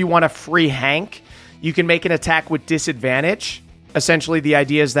 If you want to free Hank, you can make an attack with disadvantage. Essentially, the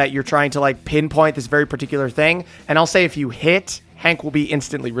idea is that you're trying to, like, pinpoint this very particular thing. And I'll say if you hit, Hank will be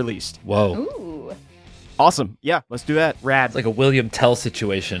instantly released. Whoa. Ooh. Awesome. Yeah, let's do that. Rad. It's like a William Tell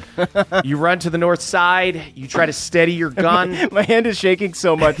situation. You run to the north side. You try to steady your gun. My hand is shaking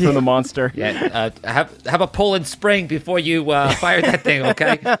so much from the monster. Yeah, have a pull and spring before you fire that thing,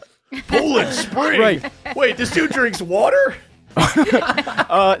 okay? Poland Spring. Right. Wait, this dude drinks water?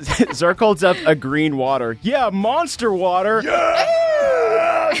 Zerk holds up a green water. Yeah, monster water.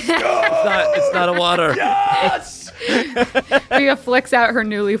 Yes! Go! It's not a water. Yes! Rhea flicks out her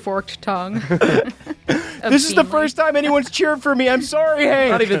newly forked tongue. This is the first time anyone's cheered for me. I'm sorry, Hank.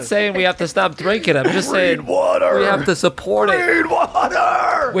 I'm not even saying we have to stop drinking. I'm just saying water. we have to support it Green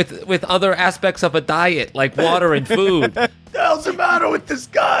water! with other aspects of a diet, like water and food. What the hell's the matter with this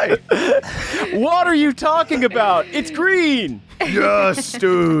guy? What are you talking about? It's green. Yes,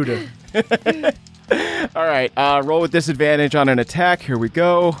 dude. All right, roll with disadvantage on an attack. Here we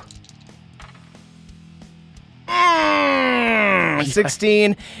go.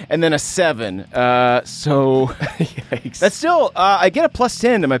 16 and then a 7. So Yikes. that's still I get a plus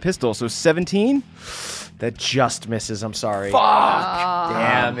 10 to my pistol, so 17. That just misses. I'm sorry. Fuck!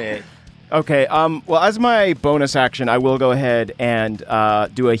 Damn it. Okay. Well, as my bonus action, I will go ahead and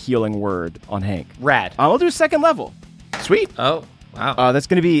do a healing word on Hank. Rad. I'll do second level. Sweet. Oh, wow. That's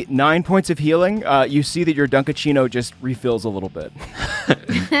going to be 9 points of healing. You see that your Dunkachino just refills a little bit.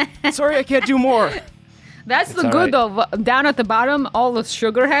 Sorry, I can't do more. That's the good though. Down at the bottom, all the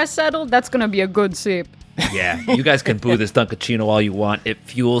sugar has settled. That's gonna be a good sip. Yeah, you guys can boo this Dunkachino all you want. It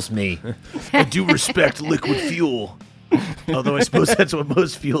fuels me. I do respect liquid fuel. Although I suppose that's what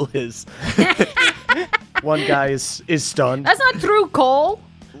most fuel is. One guy is stunned. That's not true, Cole.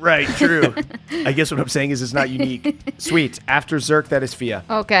 Right, true. I guess what I'm saying is it's not unique. Sweet. After Zerk, that is Fia.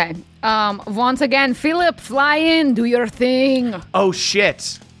 Okay. Once again, Philip, fly in, do your thing. Oh,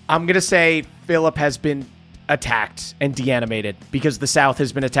 shit. I'm going to say Philip has been attacked and deanimated because the South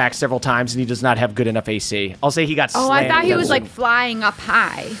has been attacked several times and he does not have good enough AC. I'll say he got slammed. Oh, I thought he was against like him. flying up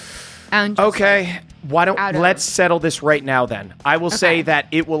high. And just, Okay. Why don't out of- let's settle this right now then. I will say that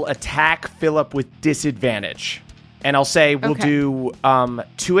it will attack Philip with disadvantage. And I'll say we'll do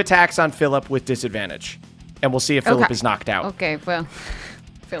 2 attacks on Philip with disadvantage. And we'll see if Philip is knocked out. Okay, well,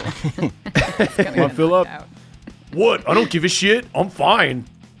 Philip. Come on, Philip. What? I don't give a shit. I'm fine.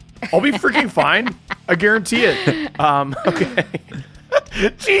 I'll be freaking fine. I guarantee it. Okay.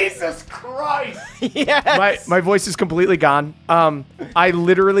 Jesus Christ. Yes. My voice is completely gone. I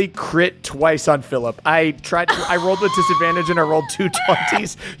literally crit twice on Philip. I rolled with disadvantage and I rolled 2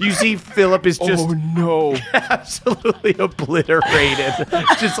 20s. You see Philip is just Oh no. absolutely obliterated.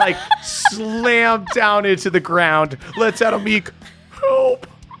 Just like slammed down into the ground. Let's out a meek help.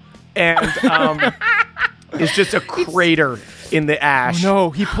 And it's just a crater in the ash. No,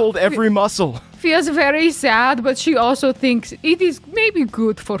 he pulled every muscle. Fia's very sad, but she also thinks it is maybe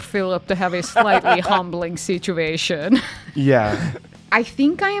good for Philip to have a slightly humbling situation. Yeah. I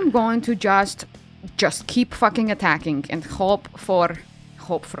think I am going to just keep fucking attacking and hope for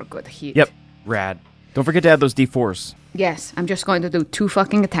a good hit. Yep. Rad. Don't forget to add those D4s. Yes, I'm just going to do 2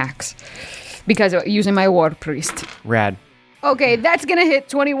 fucking attacks because using my War Priest. Rad. Okay, that's gonna hit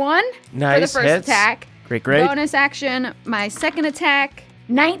 21 for the Nice, first hits. attack. Great. Bonus action, my second attack,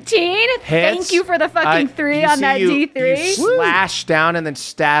 19. Thank you for the fucking 3 You on see that you D3. slash down and then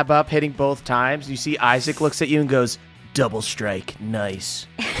stab up, hitting both times. You see Isaac looks at you and goes, double strike. Nice.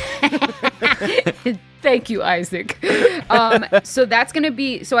 Thank you, Isaac. So that's gonna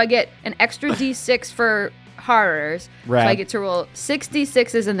be, so I get an extra D6 for horrors. Rad. So I get to roll 6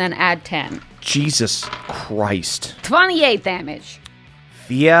 D6s and then add 10. Jesus Christ. 28 damage.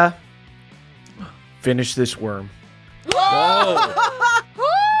 Fia, finish this worm.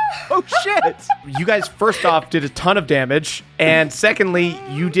 Oh shit! You guys, first off, did a ton of damage. And secondly,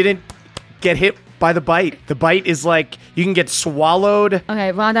 you didn't get hit by the bite. The bite is like, you can get swallowed.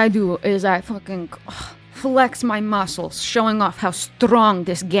 Okay, what I do is I fucking flex my muscles, showing off how strong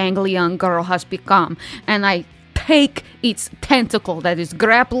this gangly young girl has become. And I take its tentacle that is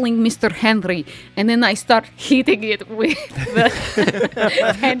grappling Mr. Henry, and then I start hitting it with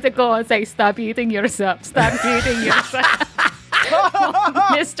the tentacle and say, stop eating yourself, stop eating yourself.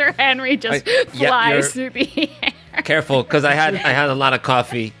 Mr. Henry just flies through the air. careful because I had a lot of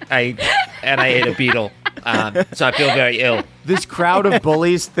coffee. I ate a beetle, so I feel very ill. This crowd of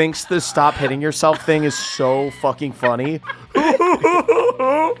bullies thinks the stop hitting yourself thing is so fucking funny.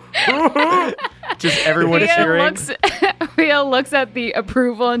 Just everyone cheering. Fia looks at the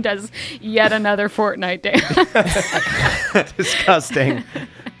approval and does yet another Fortnite dance. Disgusting.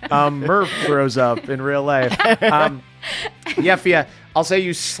 Murph throws up in real life. Yeah, Fia, I'll say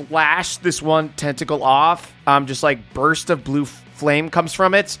you slash this one tentacle off. Just like burst of blue flame comes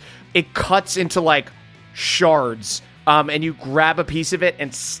from it. It cuts into like shards. And you grab a piece of it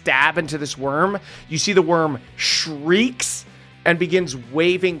and stab into this worm. You see the worm shrieks and begins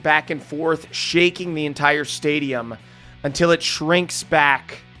waving back and forth, shaking the entire stadium until it shrinks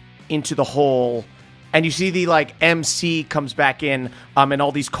back into the hole. And you see the like MC comes back in, and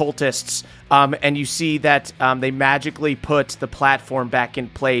all these cultists, and you see that they magically put the platform back in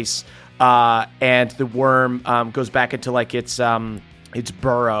place, and the worm goes back into like its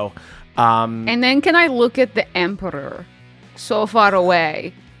burrow. And then can I look at the Emperor so far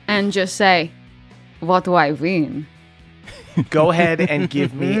away and just say, what do I win? Go ahead and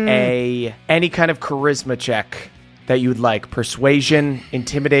give me any kind of charisma check that you would like. Persuasion,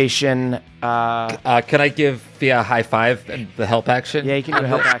 intimidation. Can I give Fia a high five and the help action? Yeah, you can do a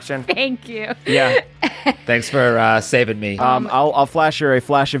help action. Thank you. Yeah. Thanks for saving me. I'll flash her a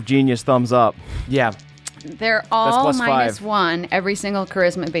flash of genius thumbs up. Yeah. They're all plus -1 every single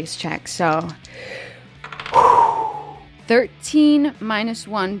charisma-based check, so 13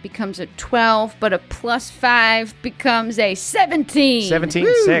 -1 becomes a 12, but a +5 becomes a 17. 17,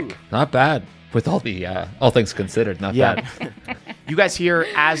 Woo! sick. Not bad. With all the all things considered, not bad. You guys hear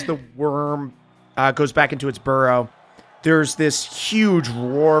as the worm goes back into its burrow, there's this huge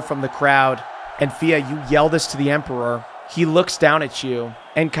roar from the crowd. And Fia, you yell this to the Emperor. He looks down at you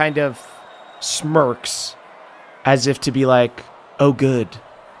and kind of smirks as if to be like, oh, good,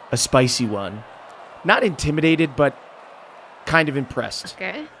 a spicy one. Not intimidated, but kind of impressed.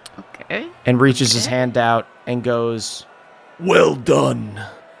 Okay. And reaches his hand out and goes, Well done.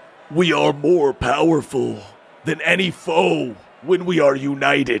 We are more powerful than any foe when we are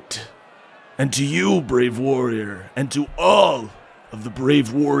united. And to you, brave warrior, and to all of the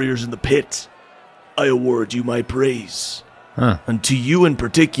brave warriors in the pit, I award you my praise. And to you in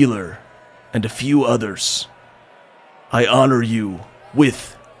particular, and a few others, I honor you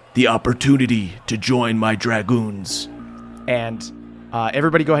with the opportunity to join my dragoons. And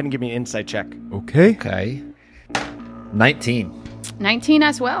everybody go ahead and give me an insight check. Okay. 19. 19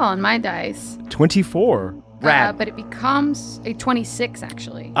 as well on my dice. 24. Rad. But it becomes a 26,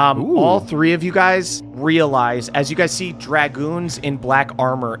 actually. All three of you guys realize, as you guys see dragoons in black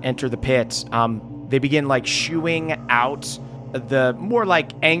armor enter the pit, they begin like shooing out the more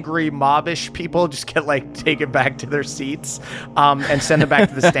like angry mobbish people, just get like taken back to their seats and send them back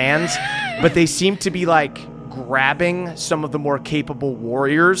to the stands. But they seem to be like grabbing some of the more capable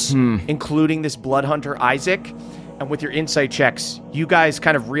warriors, including this blood hunter Isaac. And with your insight checks, you guys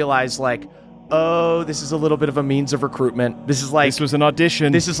kind of realize like, oh, this is a little bit of a means of recruitment. This is like... This was an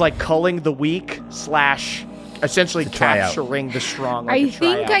audition. This is like culling the weak / essentially capturing the strong. Like I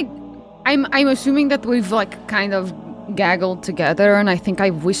think I'm assuming that we've like kind of gaggled together, and I think I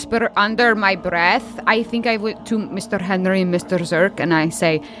whisper under my breath. I think I would to Mr. Henry and Mr. Zirk, and I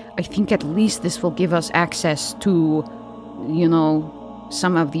say, I think at least this will give us access to,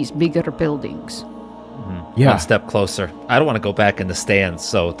 some of these bigger buildings. Yeah. One step closer. I don't want to go back in the stands,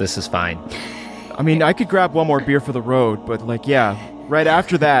 so this is fine. I mean, I could grab one more beer for the road, but right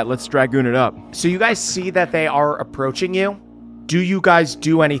after that, let's dragoon it up. So you guys see that they are approaching you. Do you guys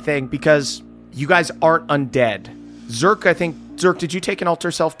do anything? Because you guys aren't undead. Zirk, did you take an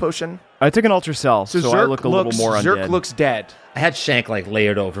alter self potion? I took an alter self, so I look a little more undead. Zirk looks dead. I had Shank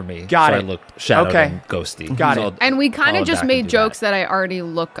layered over me. Got so it. I looked shadowed and ghosty. Got so it. And we kind of just made jokes that. that I already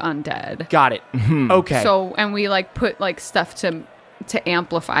look undead. Got it. Okay. So, and we put stuff to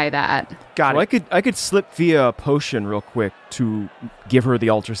amplify that. Got it. I could slip via a potion real quick to give her the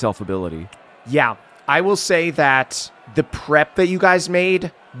alter self ability. Yeah. I will say that the prep that you guys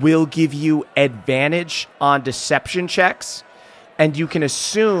made will give you advantage on deception checks, and you can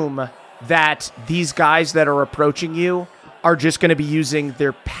assume that these guys that are approaching you are just going to be using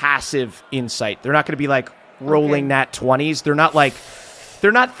their passive insight. They're not going to be rolling nat 20s.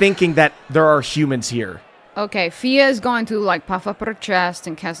 They're not thinking that there are humans here. Okay, Fia is going to puff up her chest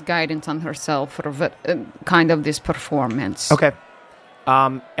and cast guidance on herself for kind of this performance. Okay.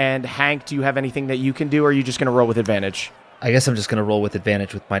 And Hank, do you have anything that you can do, or are you just going to roll with advantage? I guess I'm just going to roll with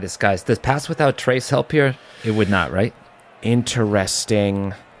advantage with my disguise. Does Pass Without Trace help here? It would not, right?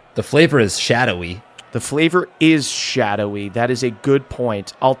 Interesting. The flavor is shadowy. The flavor is shadowy. That is a good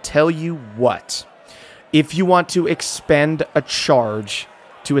point. I'll tell you what. If you want to expend a charge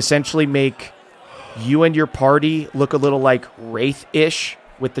to essentially make you and your party look a little like Wraith-ish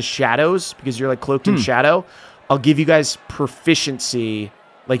with the shadows, because you're like cloaked in shadow, I'll give you guys proficiency.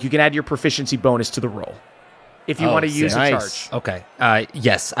 Like you can add your proficiency bonus to the roll if you want to use a charge. Okay.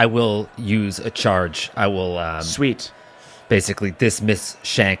 Yes, I will use a charge. I will Sweet. Basically dismiss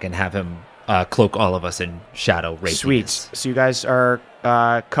Shank and have him cloak all of us in shadow wraithiness. Sweet. So you guys are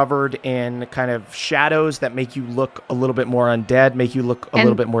covered in kind of shadows that make you look a little bit more undead, make you look a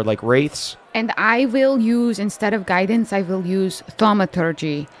little bit more like wraiths. And I will use, instead of guidance, I will use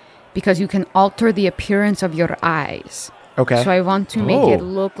thaumaturgy, because you can alter the appearance of your eyes. Okay. So I want to make it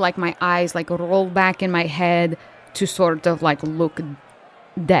look like my eyes like roll back in my head to sort of like look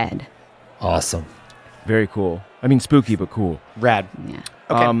dead. Awesome. Very cool. I mean, spooky, but cool. Rad. Yeah.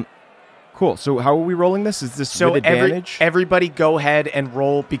 Okay. Cool. So how are we rolling this? Is this with advantage? Everybody go ahead and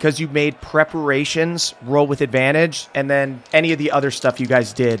roll, because you made preparations, roll with advantage, and then any of the other stuff you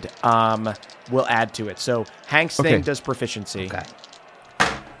guys did will add to it. So Hank's thing does proficiency. Okay.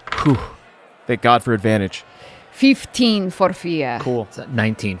 Whew. Thank God for advantage. 15 for Fia. Cool. So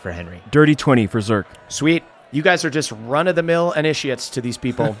 19 for Henry. Dirty 20 for Zerk. Sweet. You guys are just run-of-the-mill initiates to these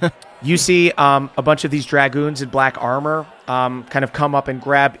people. You see a bunch of these dragoons in black armor kind of come up and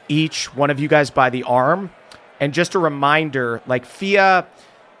grab each one of you guys by the arm. And just a reminder, like, Fia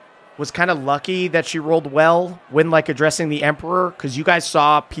was kind of lucky that she rolled well when, like, addressing the Emperor, because you guys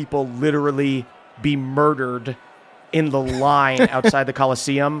saw people literally be murdered in the line outside the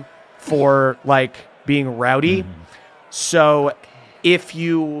Colosseum for, like, being rowdy. So if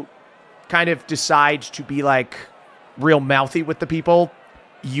you kind of decide to be like real mouthy with the people,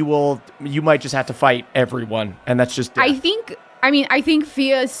 you might just have to fight everyone, and that's just death. I think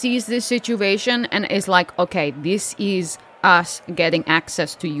Fia sees this situation and is like, okay, this is us getting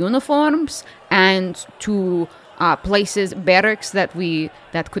access to uniforms and to places, barracks that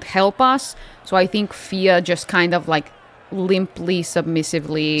could help us. So I think Fia just kind of like limply,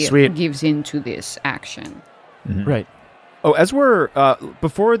 submissively gives into this action. Right. Oh, as we're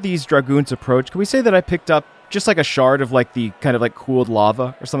before these dragoons approach, can we say that I picked up just like a shard of like the kind of like cooled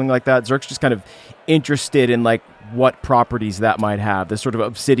lava or something like that? Zerk's just kind of interested in like what properties that might have. This sort of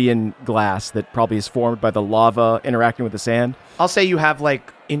obsidian glass that probably is formed by the lava interacting with the sand. I'll say you have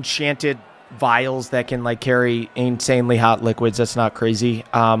like enchanted vials that can like carry insanely hot liquids. That's not crazy.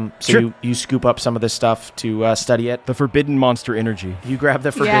 So you scoop up some of this stuff to study it. The forbidden monster energy. You grab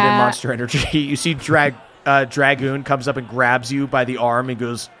the forbidden monster energy. You see Dragoon comes up and grabs you by the arm and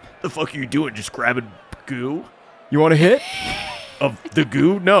goes, "The fuck are you doing? Just grabbing goo? You want a hit? Of the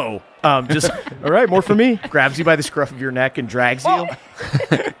goo? No. Just all right, more for me." Grabs you by the scruff of your neck and drags you.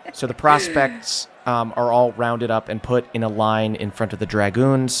 So the prospects are all rounded up and put in a line in front of the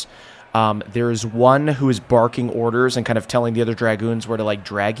dragoons. There is one who is barking orders and kind of telling the other dragoons where to like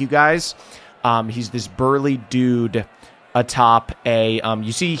drag you guys. He's this burly dude atop a,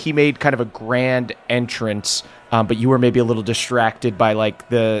 you see he made kind of a grand entrance, but you were maybe a little distracted by like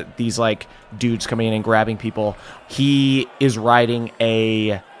these like dudes coming in and grabbing people. He is riding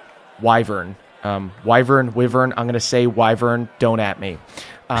a wyvern. Wyvern, I'm going to say wyvern, don't at me.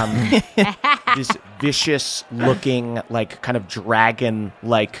 This vicious looking, like kind of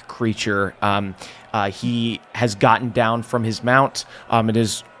dragon-like creature. He has gotten down from his mount and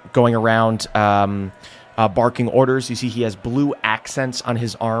is going around barking orders. You see he has blue accents on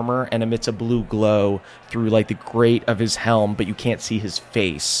his armor and emits a blue glow through like the grate of his helm, but you can't see his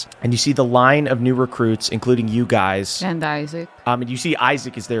face. And you see the line of new recruits, including you guys. And Isaac. And you see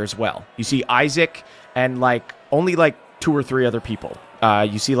Isaac is there as well. You see Isaac and like only like 2 or 3 other people.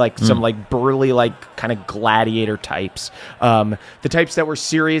 You see like some like burly, like kind of gladiator types. The types that were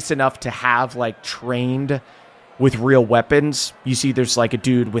serious enough to have like trained with real weapons. You see there's like a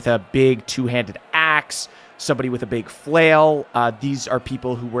dude with a big 2-handed axe, somebody with a big flail. These are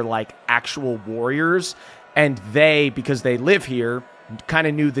people who were like actual warriors, and they, because they live here, kind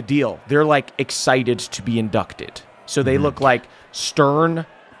of knew the deal. They're like excited to be inducted. So they look like stern,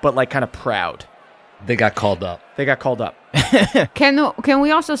 but like kind of proud. They got called up. Can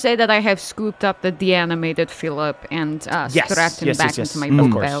we also say that I have scooped up the de-animated Philip and strapped him back into my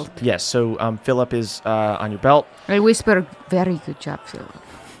book belt? Yes, so Philip is on your belt. I whisper, "Very good job, Philip."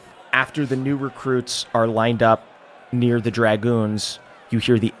 After the new recruits are lined up near the dragoons, you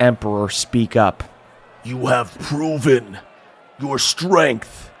hear the Emperor speak up. "You have proven your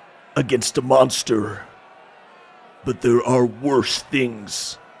strength against a monster, but there are worse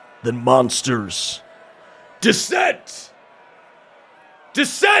things than monsters. Descent!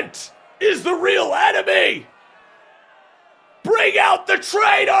 Descent is the real enemy. Bring out the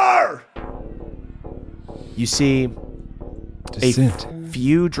traitor! You see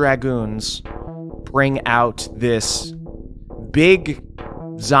few dragoons bring out this big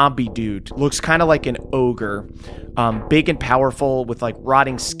zombie dude. Looks kind of like an ogre. Big and powerful with like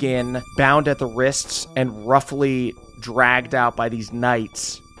rotting skin, bound at the wrists and roughly dragged out by these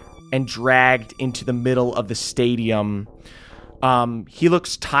knights and dragged into the middle of the stadium. He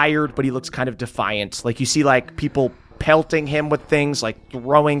looks tired, but he looks kind of defiant. Like you see like people pelting him with things, like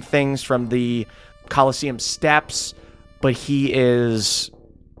throwing things from the Colosseum steps, but he is,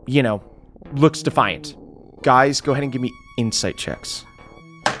 looks defiant. Guys, go ahead and give me insight checks.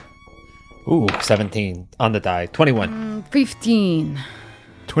 Ooh, 17 on the die. 21. 15.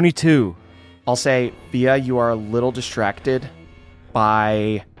 22. I'll say, Via, you are a little distracted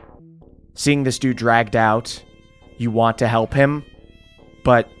by seeing this dude dragged out. You want to help him,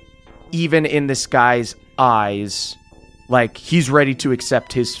 but even in this guy's eyes, like, he's ready to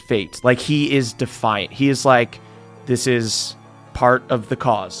accept his fate. Like, he is defiant. He is like, this is part of the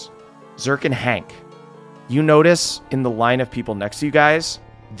cause. Zerk and Hank, you notice in the line of people next to you guys,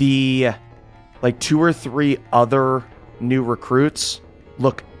 the, 2 or 3 other new recruits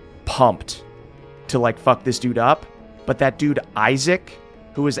look pumped to, fuck this dude up. But that dude, Isaac,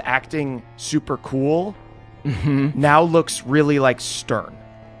 who is acting super cool, now looks really, stern.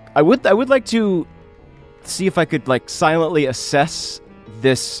 I would like to see if I could silently assess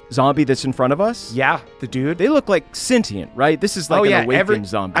this zombie that's in front of us. Yeah, the dude. They look like sentient, right? This is an awakened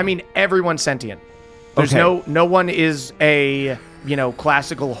zombie. I mean, everyone's sentient. There's no one is a,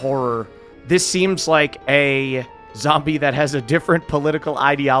 classical horror. This seems like a zombie that has a different political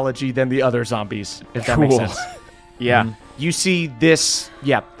ideology than the other zombies, if that makes sense. Yeah. You see this,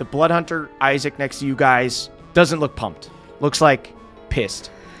 the Blood Hunter, Isaac, next to you guys, doesn't look pumped. Looks like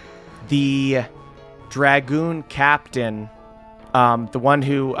pissed. The Dragoon captain, the one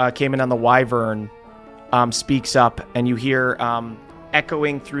who came in on the Wyvern, speaks up, and you hear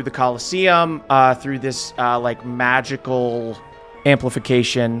echoing through the Colosseum, through this magical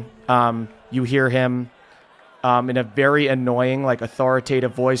amplification. You hear him in a very annoying,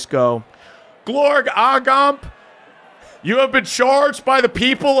 authoritative voice go, "Glorg Agamp, you have been charged by the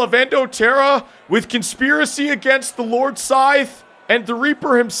people of Endoterra with conspiracy against the Lord Scythe and the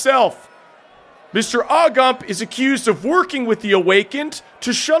Reaper himself. Mr. Agump is accused of working with the Awakened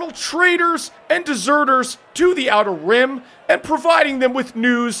to shuttle traitors and deserters to the Outer Rim and providing them with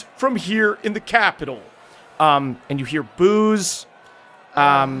news from here in the capital." And you hear boos.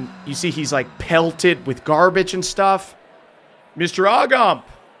 You see he's pelted with garbage and stuff. "Mr. Agump,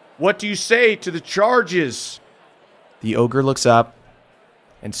 what do you say to the charges?" The ogre looks up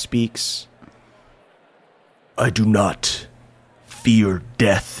and speaks. "I do not fear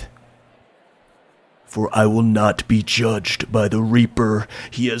death, for I will not be judged by the Reaper.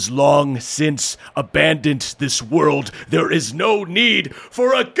 He has long since abandoned this world. There is no need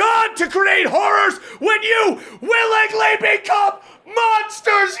for a god to create horrors when you willingly become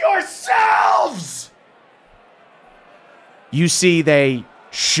monsters yourselves!" You see they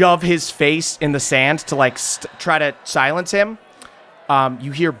shove his face in the sand to try to silence him.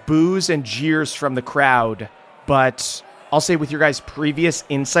 You hear boos and jeers from the crowd, but I'll say with your guys' previous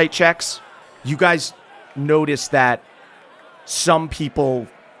insight checks, you guys notice that some people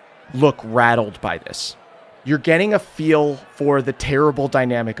look rattled by this. You're getting a feel for the terrible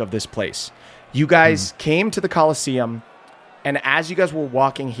dynamic of this place. You guys came to the Colosseum, and as you guys were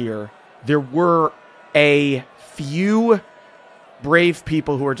walking here, there were a few brave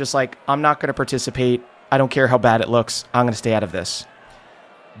people who are just I'm not going to participate. I don't care how bad it looks. I'm going to stay out of this.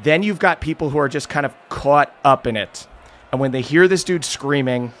 Then you've got people who are just kind of caught up in it. And when they hear this dude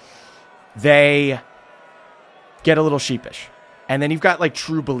screaming, they get a little sheepish. And then you've got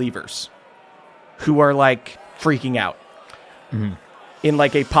true believers who are freaking out in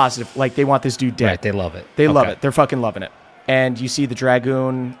a positive, they want this dude dead. Right, they love it. They love it. They're fucking loving it. And you see the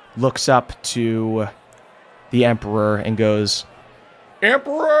Dragoon looks up to the Emperor and goes,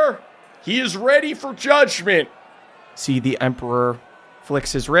 "Emperor, he is ready for judgment." See, the Emperor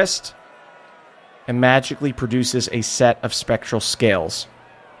flicks his wrist and magically produces a set of spectral scales.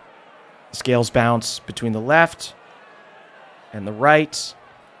 The scales bounce between the left and the right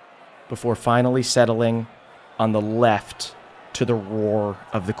before finally settling on the left to the roar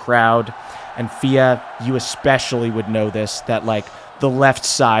of the crowd. And Fia, you especially would know this, that the left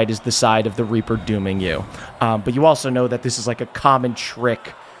side is the side of the Reaper dooming you. But you also know that this is a common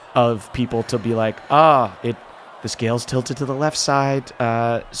trick of people to be the scale's tilted to the left side,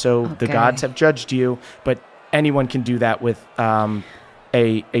 so the gods have judged you. But anyone can do that with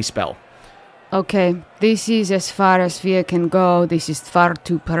a spell. Okay, this is as far as Fia can go. This is far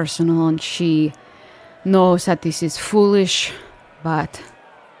too personal, and she knows that this is foolish, but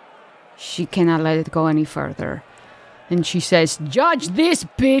she cannot let it go any further. And she says, "Judge this,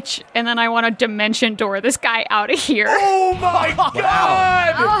 bitch!" And then I want to dimension door this guy out of here. Oh my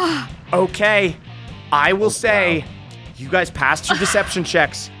god! Okay, I will say, you guys passed your deception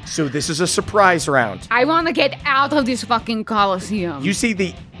checks, so this is a surprise round. I want to get out of this fucking Coliseum. You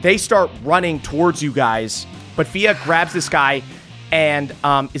see they start running towards you guys, but Fia grabs this guy and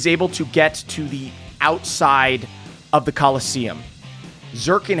is able to get to the outside of the Coliseum.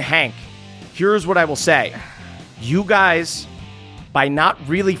 Zerk and Hank, here's what I will say. You guys, by not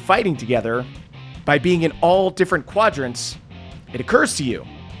really fighting together, by being in all different quadrants, it occurs to you,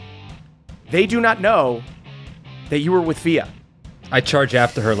 they do not know that you were with Fia. I charge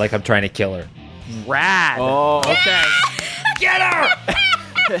after her like I'm trying to kill her. Rad. Oh, okay. Get her!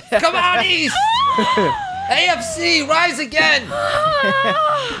 Come on, East! AFC, rise again!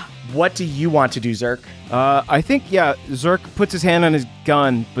 What do you want to do, Zerk? I think, Zerk puts his hand on his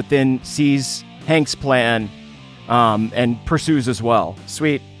gun, but then sees Hank's plan and pursues as well.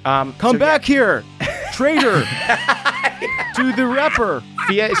 Sweet. Come back here, traitor, to the Repper.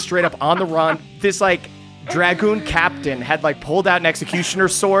 Fia is straight up on the run. This, dragoon captain had, pulled out an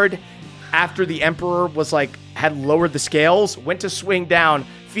executioner's sword after the Emperor was, had lowered the scales, went to swing down.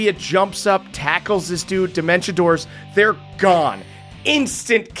 Fia jumps up, tackles this dude, dimension doors. They're gone.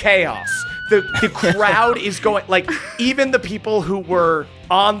 Instant chaos. The crowd is going, even the people who were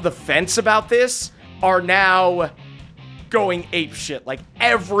on the fence about this are now going apeshit.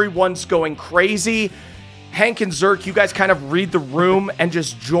 Everyone's going crazy. Hank and Zerk, you guys kind of read the room and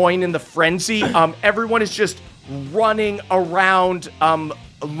just join in the frenzy. Everyone is just running around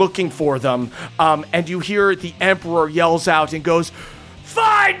looking for them. And you hear the Emperor yells out and goes,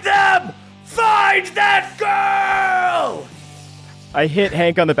 "Find them! Find that girl!" I hit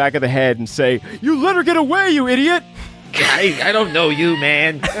Hank on the back of the head and say, "You let her get away, you idiot!" I don't know you,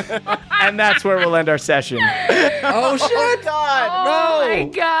 man. And that's where we'll end our session. Oh, shit! Oh my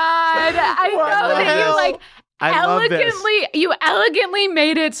god! I know that you elegantly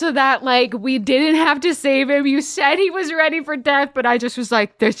made it so that we didn't have to save him. You said he was ready for death, but I just was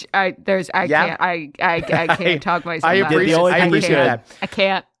like, I can't talk myself. I appreciate that. I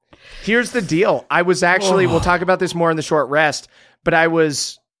can't. Here's the deal. I was actually, we'll talk about this more in the short rest, but I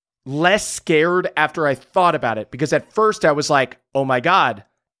was less scared after I thought about it, because at first I was like, oh my God,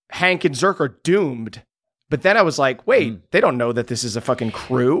 Hank and Zerk are doomed. But then I was like, wait, they don't know that this is a fucking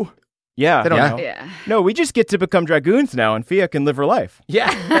crew. Yeah. They don't know. Yeah. No, we just get to become dragoons now, and Fia can live her life. Yeah.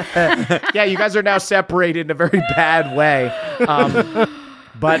 Yeah, you guys are now separated in a very bad way.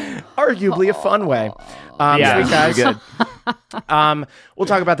 But arguably a fun way. Sweet guys. Good. We'll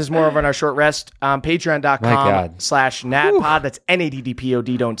talk about this more over on our short rest. Patreon.com/NADPOD. That's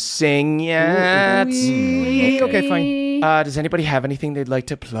NADDPOD. Don't sing yet. Okay, fine. Does anybody have anything they'd like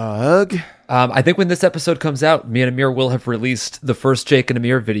to plug? I think when this episode comes out, me and Amir will have released the first Jake and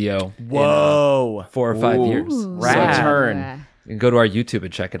Amir video. Whoa. In 4 or 5 years. Rad. Turn. You can go to our YouTube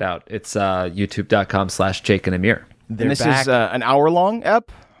and check it out. It's youtube.com/Jake and Amir. And this is an hour-long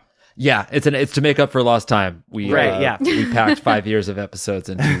ep? Yeah, it's to make up for lost time. We we packed 5 years of episodes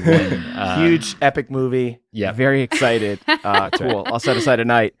into one huge epic movie. Yeah, very excited. Cool. I'll set aside a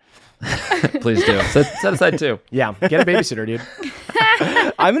night. Please do. Set aside 2. Yeah, get a babysitter, dude.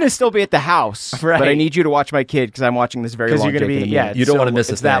 I'm gonna still be at the house, right. But I need you to watch my kid because I'm watching this very long. You're gonna be you don't want to miss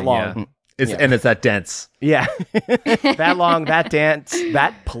it's a that thing, long. Yeah. And it's that dense. Yeah, that long, that dance,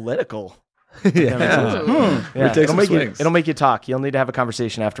 that political. Yeah. It'll make you talk. You'll need to have a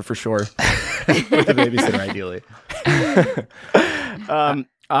conversation after for sure. With the babysitter, ideally.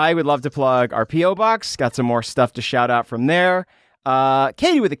 I would love to plug our P.O. Box. Got some more stuff to shout out from there.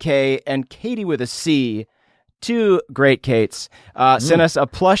 Katie with a K and Katie with a C. 2 great Kates. Sent us a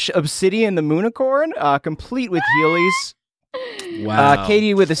plush Obsidian the Moonicorn, complete with Heelys. Wow.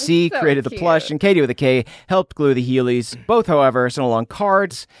 Katie with a C created the plush, and Katie with a K helped glue the Heelys. Both, however, sent along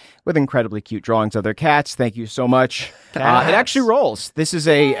cards with incredibly cute drawings of their cats. Thank you so much. It actually rolls. This is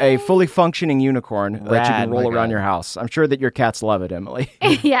a fully functioning unicorn that you can roll around your house. I'm sure that your cats love it, Emily.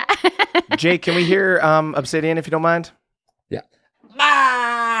 Yeah. Jake, can we hear Obsidian if you don't mind? Yeah.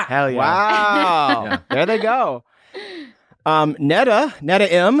 Hell yeah. Wow. Yeah. There they go.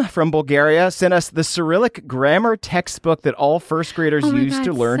 Netta M from Bulgaria sent us the Cyrillic grammar textbook that all first graders use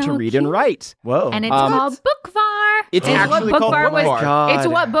to learn to read and write. Whoa. And it's called Bookvar. It's actually called Bookvar. It's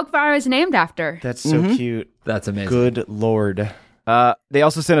what Bookvar is named after. That's so cute. That's amazing. Good Lord. They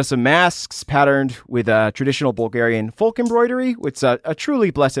also sent us some masks patterned with traditional Bulgarian folk embroidery. It's a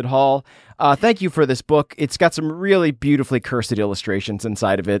truly blessed haul. Thank you for this book. It's got some really beautifully cursed illustrations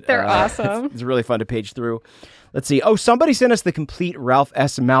inside of it. They're awesome. It's really fun to page through. Let's see. Oh, somebody sent us the complete Ralph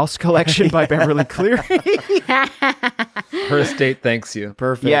S. Mouse collection by Beverly Cleary. Her estate thanks you.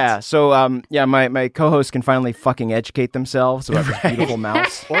 Perfect. Yeah. So, my co-host can finally fucking educate themselves about this beautiful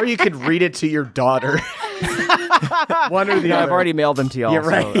mouse. Or you could read it to your daughter. One or the other. I've already mailed them to y'all, Yeah,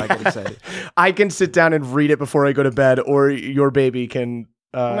 right. so I get excited. I can sit down and read it before I go to bed, or your baby can.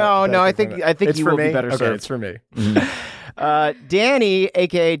 No, I think it's you for will me? be better Okay, served. it's for me. Danny,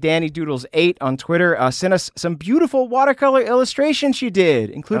 aka Danny Doodles 8 on Twitter, sent us some beautiful watercolor illustrations she did,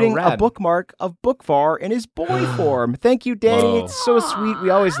 including a bookmark of Bookvar in his boy form. Thank you, Danny. Whoa. It's so sweet. We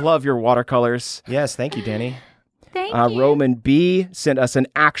always love your watercolors. Yes, thank you, Danny. Thank you. Roman B sent us an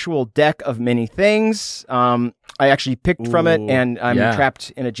actual deck of many things. I actually picked from it, and I'm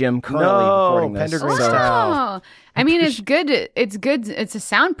trapped in a gym currently recording this. Pendergreen style. Oh, I mean, it's good. It's good. It's a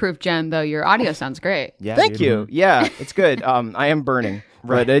soundproof gem, though. Your audio sounds great. Yeah, Thank you. Yeah, it's good. I am burning,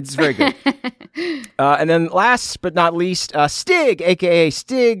 but it's very good. And then last but not least, Stig, a.k.a.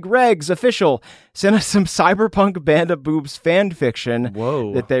 Stig Regs Official, sent us some Cyberpunk Band of Boobs fan fiction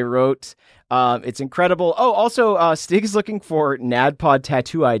that they wrote. It's incredible. Oh, also, Stig is looking for NADPOD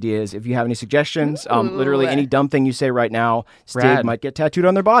tattoo ideas. If you have any suggestions, literally any dumb thing you say right now, Stig might get tattooed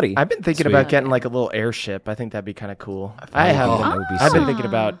on their body. I've been thinking about getting like a little airship. I think that'd be kind of cool. I've been thinking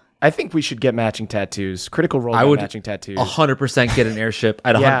about. I think we should get matching tattoos. Critical Role. I would matching tattoos. 100% get an airship.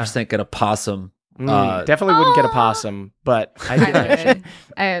 I'd 100% get a possum. Definitely wouldn't get a possum, but I get an airship.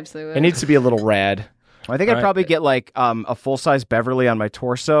 I absolutely would. It needs to be a little rad. I think I'd probably get like a full-size Beverly on my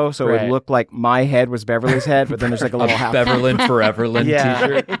torso, so it would look like my head was Beverly's head, but then there's like a little half. Beverlyn Foreverlyn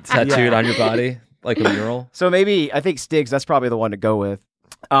t-shirt tattooed on your body like a mural. So maybe, I think Stig's, that's probably the one to go with.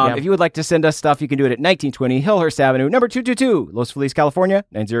 If you would like to send us stuff, you can do it at 1920 Hillhurst Avenue, number 222, Los Feliz, California,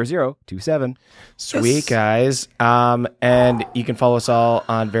 90027. Sweet, guys. And you can follow us all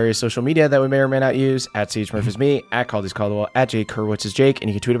on various social media that we may or may not use, at Sage Murph is me, at Caldy's Caldwell, at Jake Hurwitz is Jake, and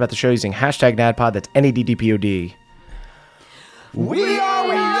you can tweet about the show using hashtag NADPOD, that's NADDPOD. We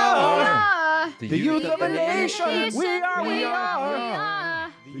are the youth of a nation. We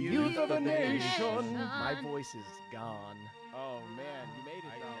are the youth of a nation. My voice is gone. Oh, man, you made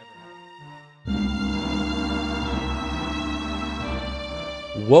it,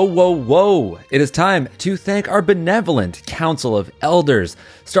 Whoa, whoa, whoa. It is time to thank our benevolent Council of Elders,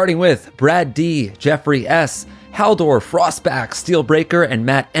 starting with Brad D., Jeffrey S., Haldor, Frostback, Steelbreaker, and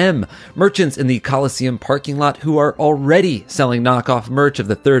Matt M., merchants in the Coliseum parking lot who are already selling knockoff merch of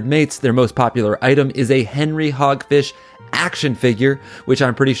the Third Mates. Their most popular item is a Henry Hogfish action figure, which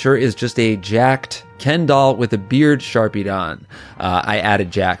I'm pretty sure is just a jacked Ken doll with a beard sharpied on. I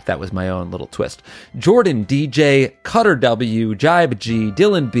added Jack. That was my own little twist. Jordan DJ, Cutter W, Jibe G,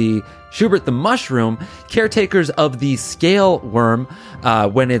 Dylan B, Schubert the Mushroom, caretakers of the scale worm.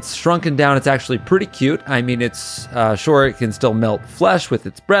 When it's shrunken down, it's actually pretty cute. I mean, it's sure it can still melt flesh with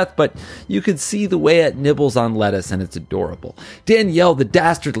its breath, but you can see the way it nibbles on lettuce, and it's adorable. Danielle the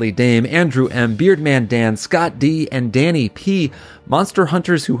Dastardly Dame, Andrew M, Beardman Dan, Scott D, and Danny P, monster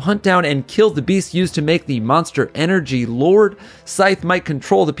hunters who hunt down and kill the beasts used to make the Monster Energy Lord. Scythe might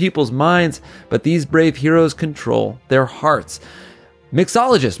control the people's minds, but these brave heroes control their hearts.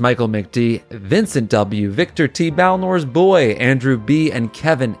 Mixologist Michael McD, Vincent W, Victor T, Balnor's Boy, Andrew B, and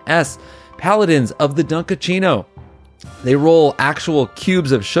Kevin S, Paladins of the Dunkachino. They roll actual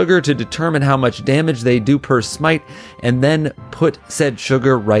cubes of sugar to determine how much damage they do per smite, and then put said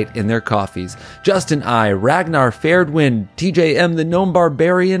sugar right in their coffees. Justin I, Ragnar Fairdwind, TJ M, the Gnome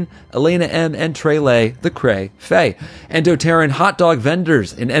Barbarian, Elena M, and Trele, the Cray Fae. Endoterran hot dog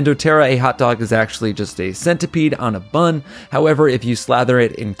vendors. In Endoterra, a hot dog is actually just a centipede on a bun. However, if you slather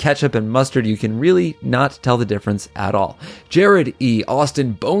it in ketchup and mustard, you can really not tell the difference at all. Jared E,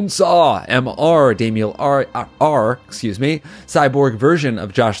 Austin Bonesaw, MR, Damiel R, cyborg version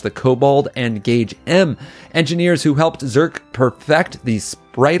of Josh the Kobold, and Gage M, engineers who helped Zerk perfect the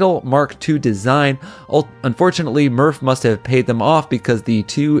Spritel Mark II design. Unfortunately, Murph must have paid them off because the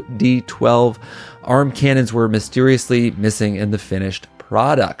 2D12 arm cannons were mysteriously missing in the finished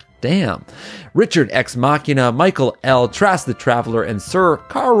product. Damn. Richard Ex Machina, Michael L, Trask the Traveler, and Sir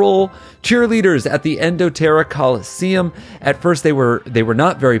Carl, cheerleaders at the Endoterra Coliseum. At first they were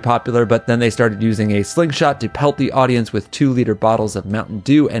not very popular, but then they started using a slingshot to pelt the audience with 2-liter bottles of Mountain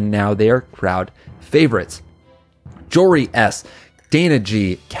Dew, and now they are crowd favorites. Jory S, Dana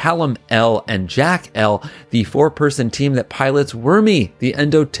G, Callum L, and Jack L, the 4-person team that pilots Wormy, the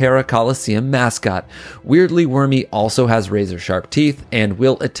Endoterra Coliseum mascot. Weirdly, Wormy also has razor-sharp teeth and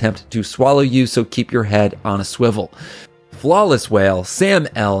will attempt to swallow you, so keep your head on a swivel. Flawless Whale, Sam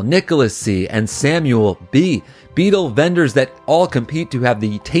L, Nicholas C, and Samuel B. Beetle vendors that all compete to have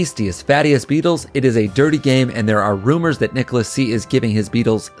the tastiest, fattiest beetles. It is a dirty game, and there are rumors that Nicholas C is giving his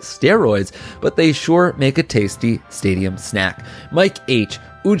beetles steroids, but they sure make a tasty stadium snack. Mike H,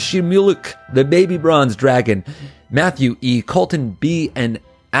 Udshimuluk, the baby bronze dragon. Matthew E, Colton B, and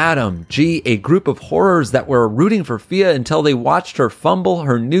Adam G, a group of horrors that were rooting for Fia until they watched her fumble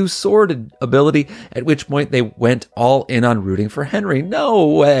her new sword ability, at which point they went all in on rooting for Henry. No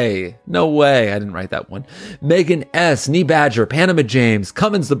way. No way. I didn't write that one. Megan S, Knee Badger, Panama James,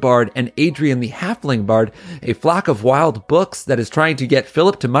 Cummins the Bard, and Adrian the Halfling Bard, a flock of wild books that is trying to get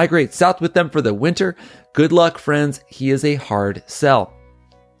Philip to migrate south with them for the winter. Good luck, friends. He is a hard sell.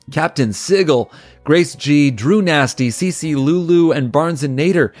 Captain Sigil, Grace G, Drew Nasty, CC Lulu, and Barnes and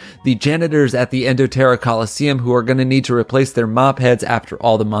Nader, the janitors at the Endoterra Coliseum who are going to need to replace their mop heads after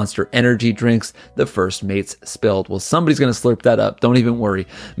all the Monster Energy drinks the first mates spilled. Well, somebody's going to slurp that up. Don't even worry.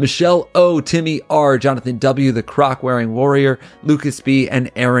 Michelle O, Timmy R, Jonathan W, the croc-wearing warrior, Lucas B,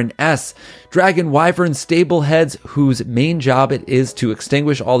 and Aaron S. Dragon Wyvern stable heads whose main job it is to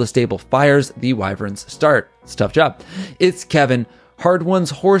extinguish all the stable fires the wyverns start. It's a tough job. It's Kevin, Hard One's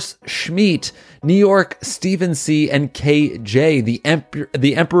Horse Schmeat, New York, Stephen C, and KJ,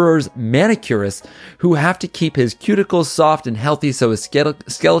 the Emperor's manicurist, who have to keep his cuticles soft and healthy so his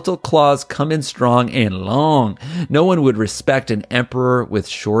skeletal claws come in strong and long. No one would respect an emperor with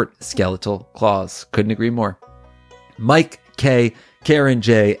short skeletal claws. Couldn't agree more. Mike K, Karen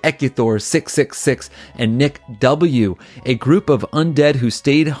J, Ekithor 666, and Nick W, a group of undead who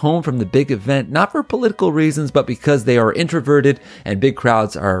stayed home from the big event, not for political reasons, but because they are introverted and big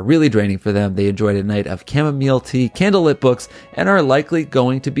crowds are really draining for them. They enjoyed a night of chamomile tea, candlelit books, and are likely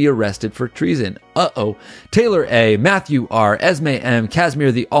going to be arrested for treason. Taylor A, Matthew R, Esme M,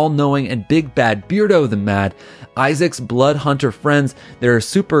 Casimir the All-Knowing, and Big Bad Beardo the Mad. Isaac's Blood Hunter friends. They're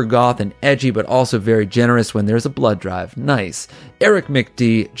super goth and edgy, but also very generous when there's a blood drive. Nice. Eric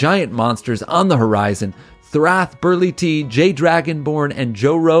McD, Giant Monsters on the Horizon. Thrath, Burley T, J Dragonborn, and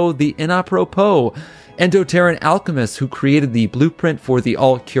Joe Rowe the Inapropos. Endoterran alchemists who created the blueprint for the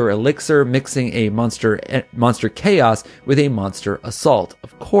all-cure elixir, mixing a monster chaos with a monster assault.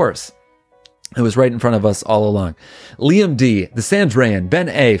 Of course. It was right in front of us all along. Liam D, the Sandrayan, Ben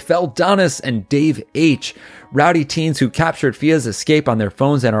A, Feldonis, and Dave H. Rowdy teens who captured Fia's escape on their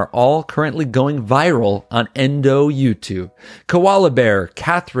phones and are all currently going viral on Endo YouTube. Koala Bear,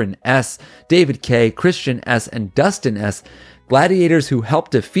 Catherine S, David K, Christian S, and Dustin S. Gladiators who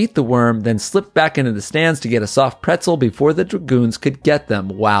helped defeat the worm, then slipped back into the stands to get a soft pretzel before the dragoons could get them.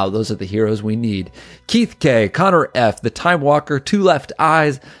 Wow, those are the heroes we need. Keith K, Connor F, the Time Walker, Two Left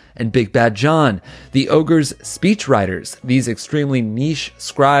Eyes, and Big Bad John, the Ogre's speechwriters. These extremely niche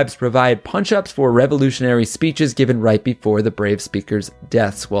scribes provide punch-ups for revolutionary speeches given right before the brave speaker's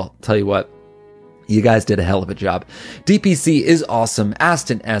deaths. Well, tell you what, you guys did a hell of a job. DPC is awesome.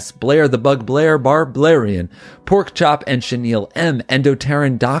 Aston S, Blair the Bug Blair, Barblarian, Pork Chop, and Chenille M,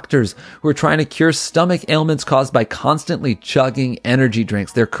 Endoterran doctors who are trying to cure stomach ailments caused by constantly chugging energy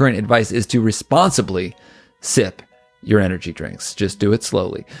drinks. Their current advice is to responsibly sip your energy drinks. Just do it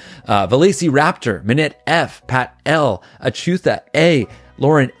slowly. Valacy Raptor, Minette F, Pat L, Achutha A,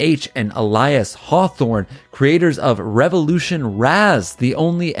 Lauren H, and Elias Hawthorne, creators of Revolution Raz, the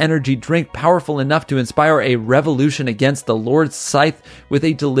only energy drink powerful enough to inspire a revolution against the Lord Scythe with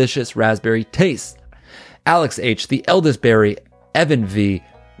a delicious raspberry taste. Alex H, the Eldest Berry, Evan V,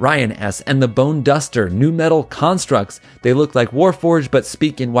 Ryan S, and the Bone Duster, new metal constructs. They look like Warforged, but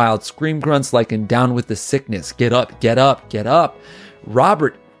speak in wild scream grunts like in Down with the Sickness. Get up, get up, get up.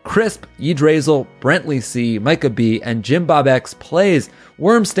 Robert Crisp, Ydrazel, Brentley C, Micah B, and Jim Bob X plays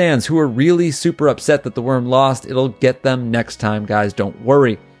worm stands who are really super upset that the worm lost. It'll get them next time, guys. Don't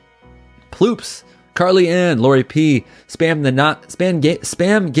worry. Ploops, Carly Ann, Lori P, Spam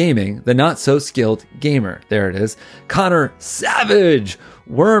Gaming, the not so skilled gamer. There it is. Connor Savage,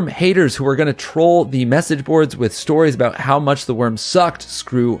 worm haters who are going to troll the message boards with stories about how much the worm sucked.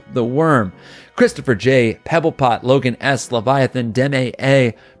 Screw the worm. Christopher J, Pebblepot, Logan S, Leviathan, Deme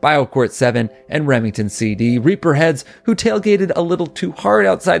A, BioCourt 7, and Remington CD. Reaper heads who tailgated a little too hard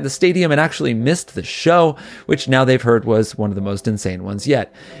outside the stadium and actually missed the show, which now they've heard was one of the most insane ones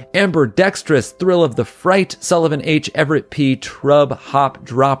yet. Amber Dextrous, Thrill of the Fright, Sullivan H, Everett P, Trub, Hop,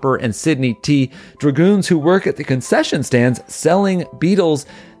 Dropper, and Sydney T. Dragoons who work at the concession stands selling beetles.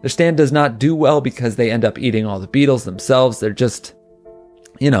 Their stand does not do well because they end up eating all the beetles themselves. They're just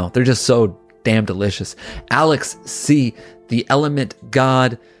they're just so damn delicious. Alex C, The Element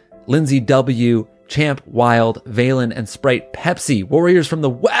God, Lindsay W, Champ Wild, Valen, and Sprite Pepsi, warriors from the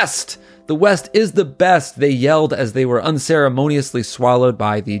West. The West is the best, they yelled as they were unceremoniously swallowed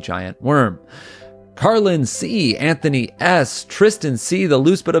by the giant worm. Carlin C, Anthony S, Tristan C, the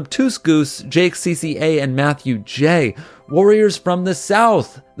loose but obtuse goose, Jake CCA, and Matthew J, warriors from the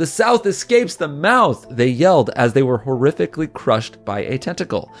South. The South escapes the mouth, they yelled as they were horrifically crushed by a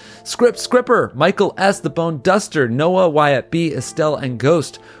tentacle. Scripper, Michael S, the Bone Duster, Noah, Wyatt B, Estelle, and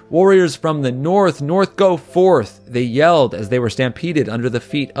Ghost, warriors from the North go forth, they yelled as they were stampeded under the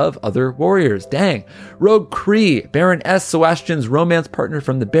feet of other warriors. Dang. Rogue Cree, Baron S, Sebastian's romance partner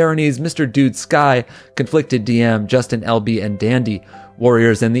from the Baronies, Mr. Dude Sky, Conflicted DM, Justin LB, and Dandy,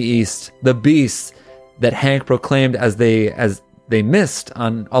 warriors in the East, the beasts that Hank proclaimed as they missed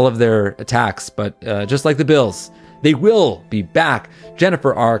on all of their attacks, but just like the Bills, they will be back.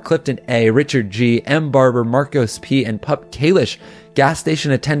 Jennifer R, Clifton A, Richard G, M Barber, Marcos P, and Pup Kalish, gas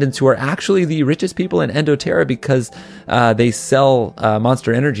station attendants who are actually the richest people in Endoterra because they sell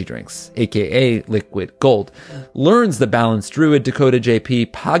Monster Energy drinks, aka Liquid Gold. Learns the Balanced Druid, Dakota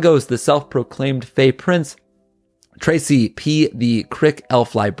JP, Pagos, the self-proclaimed Fey Prince, Tracy P, the Crick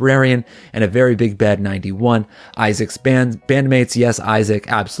Elf Librarian, and a very big bad 91. Isaac's bandmates. Yes, Isaac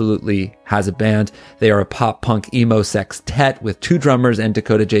absolutely has a band. They are a pop punk emo sextet with 2 drummers, and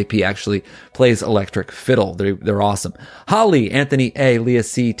Dakota JP actually plays electric fiddle. They're awesome. Holly, Anthony A, Leah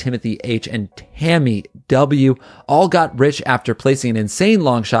C, Timothy H, and Tammy W all got rich after placing an insane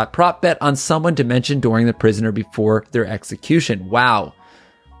long shot prop bet on someone to mention during the prisoner before their execution. Wow,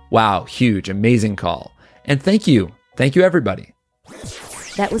 huge, amazing call. And thank you everybody.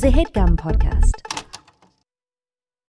 That was a HeadGum podcast.